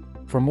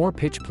 For more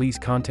Pitch Please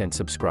content,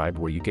 subscribe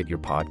where you get your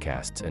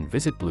podcasts and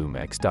visit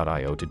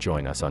bloomx.io to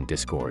join us on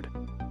Discord.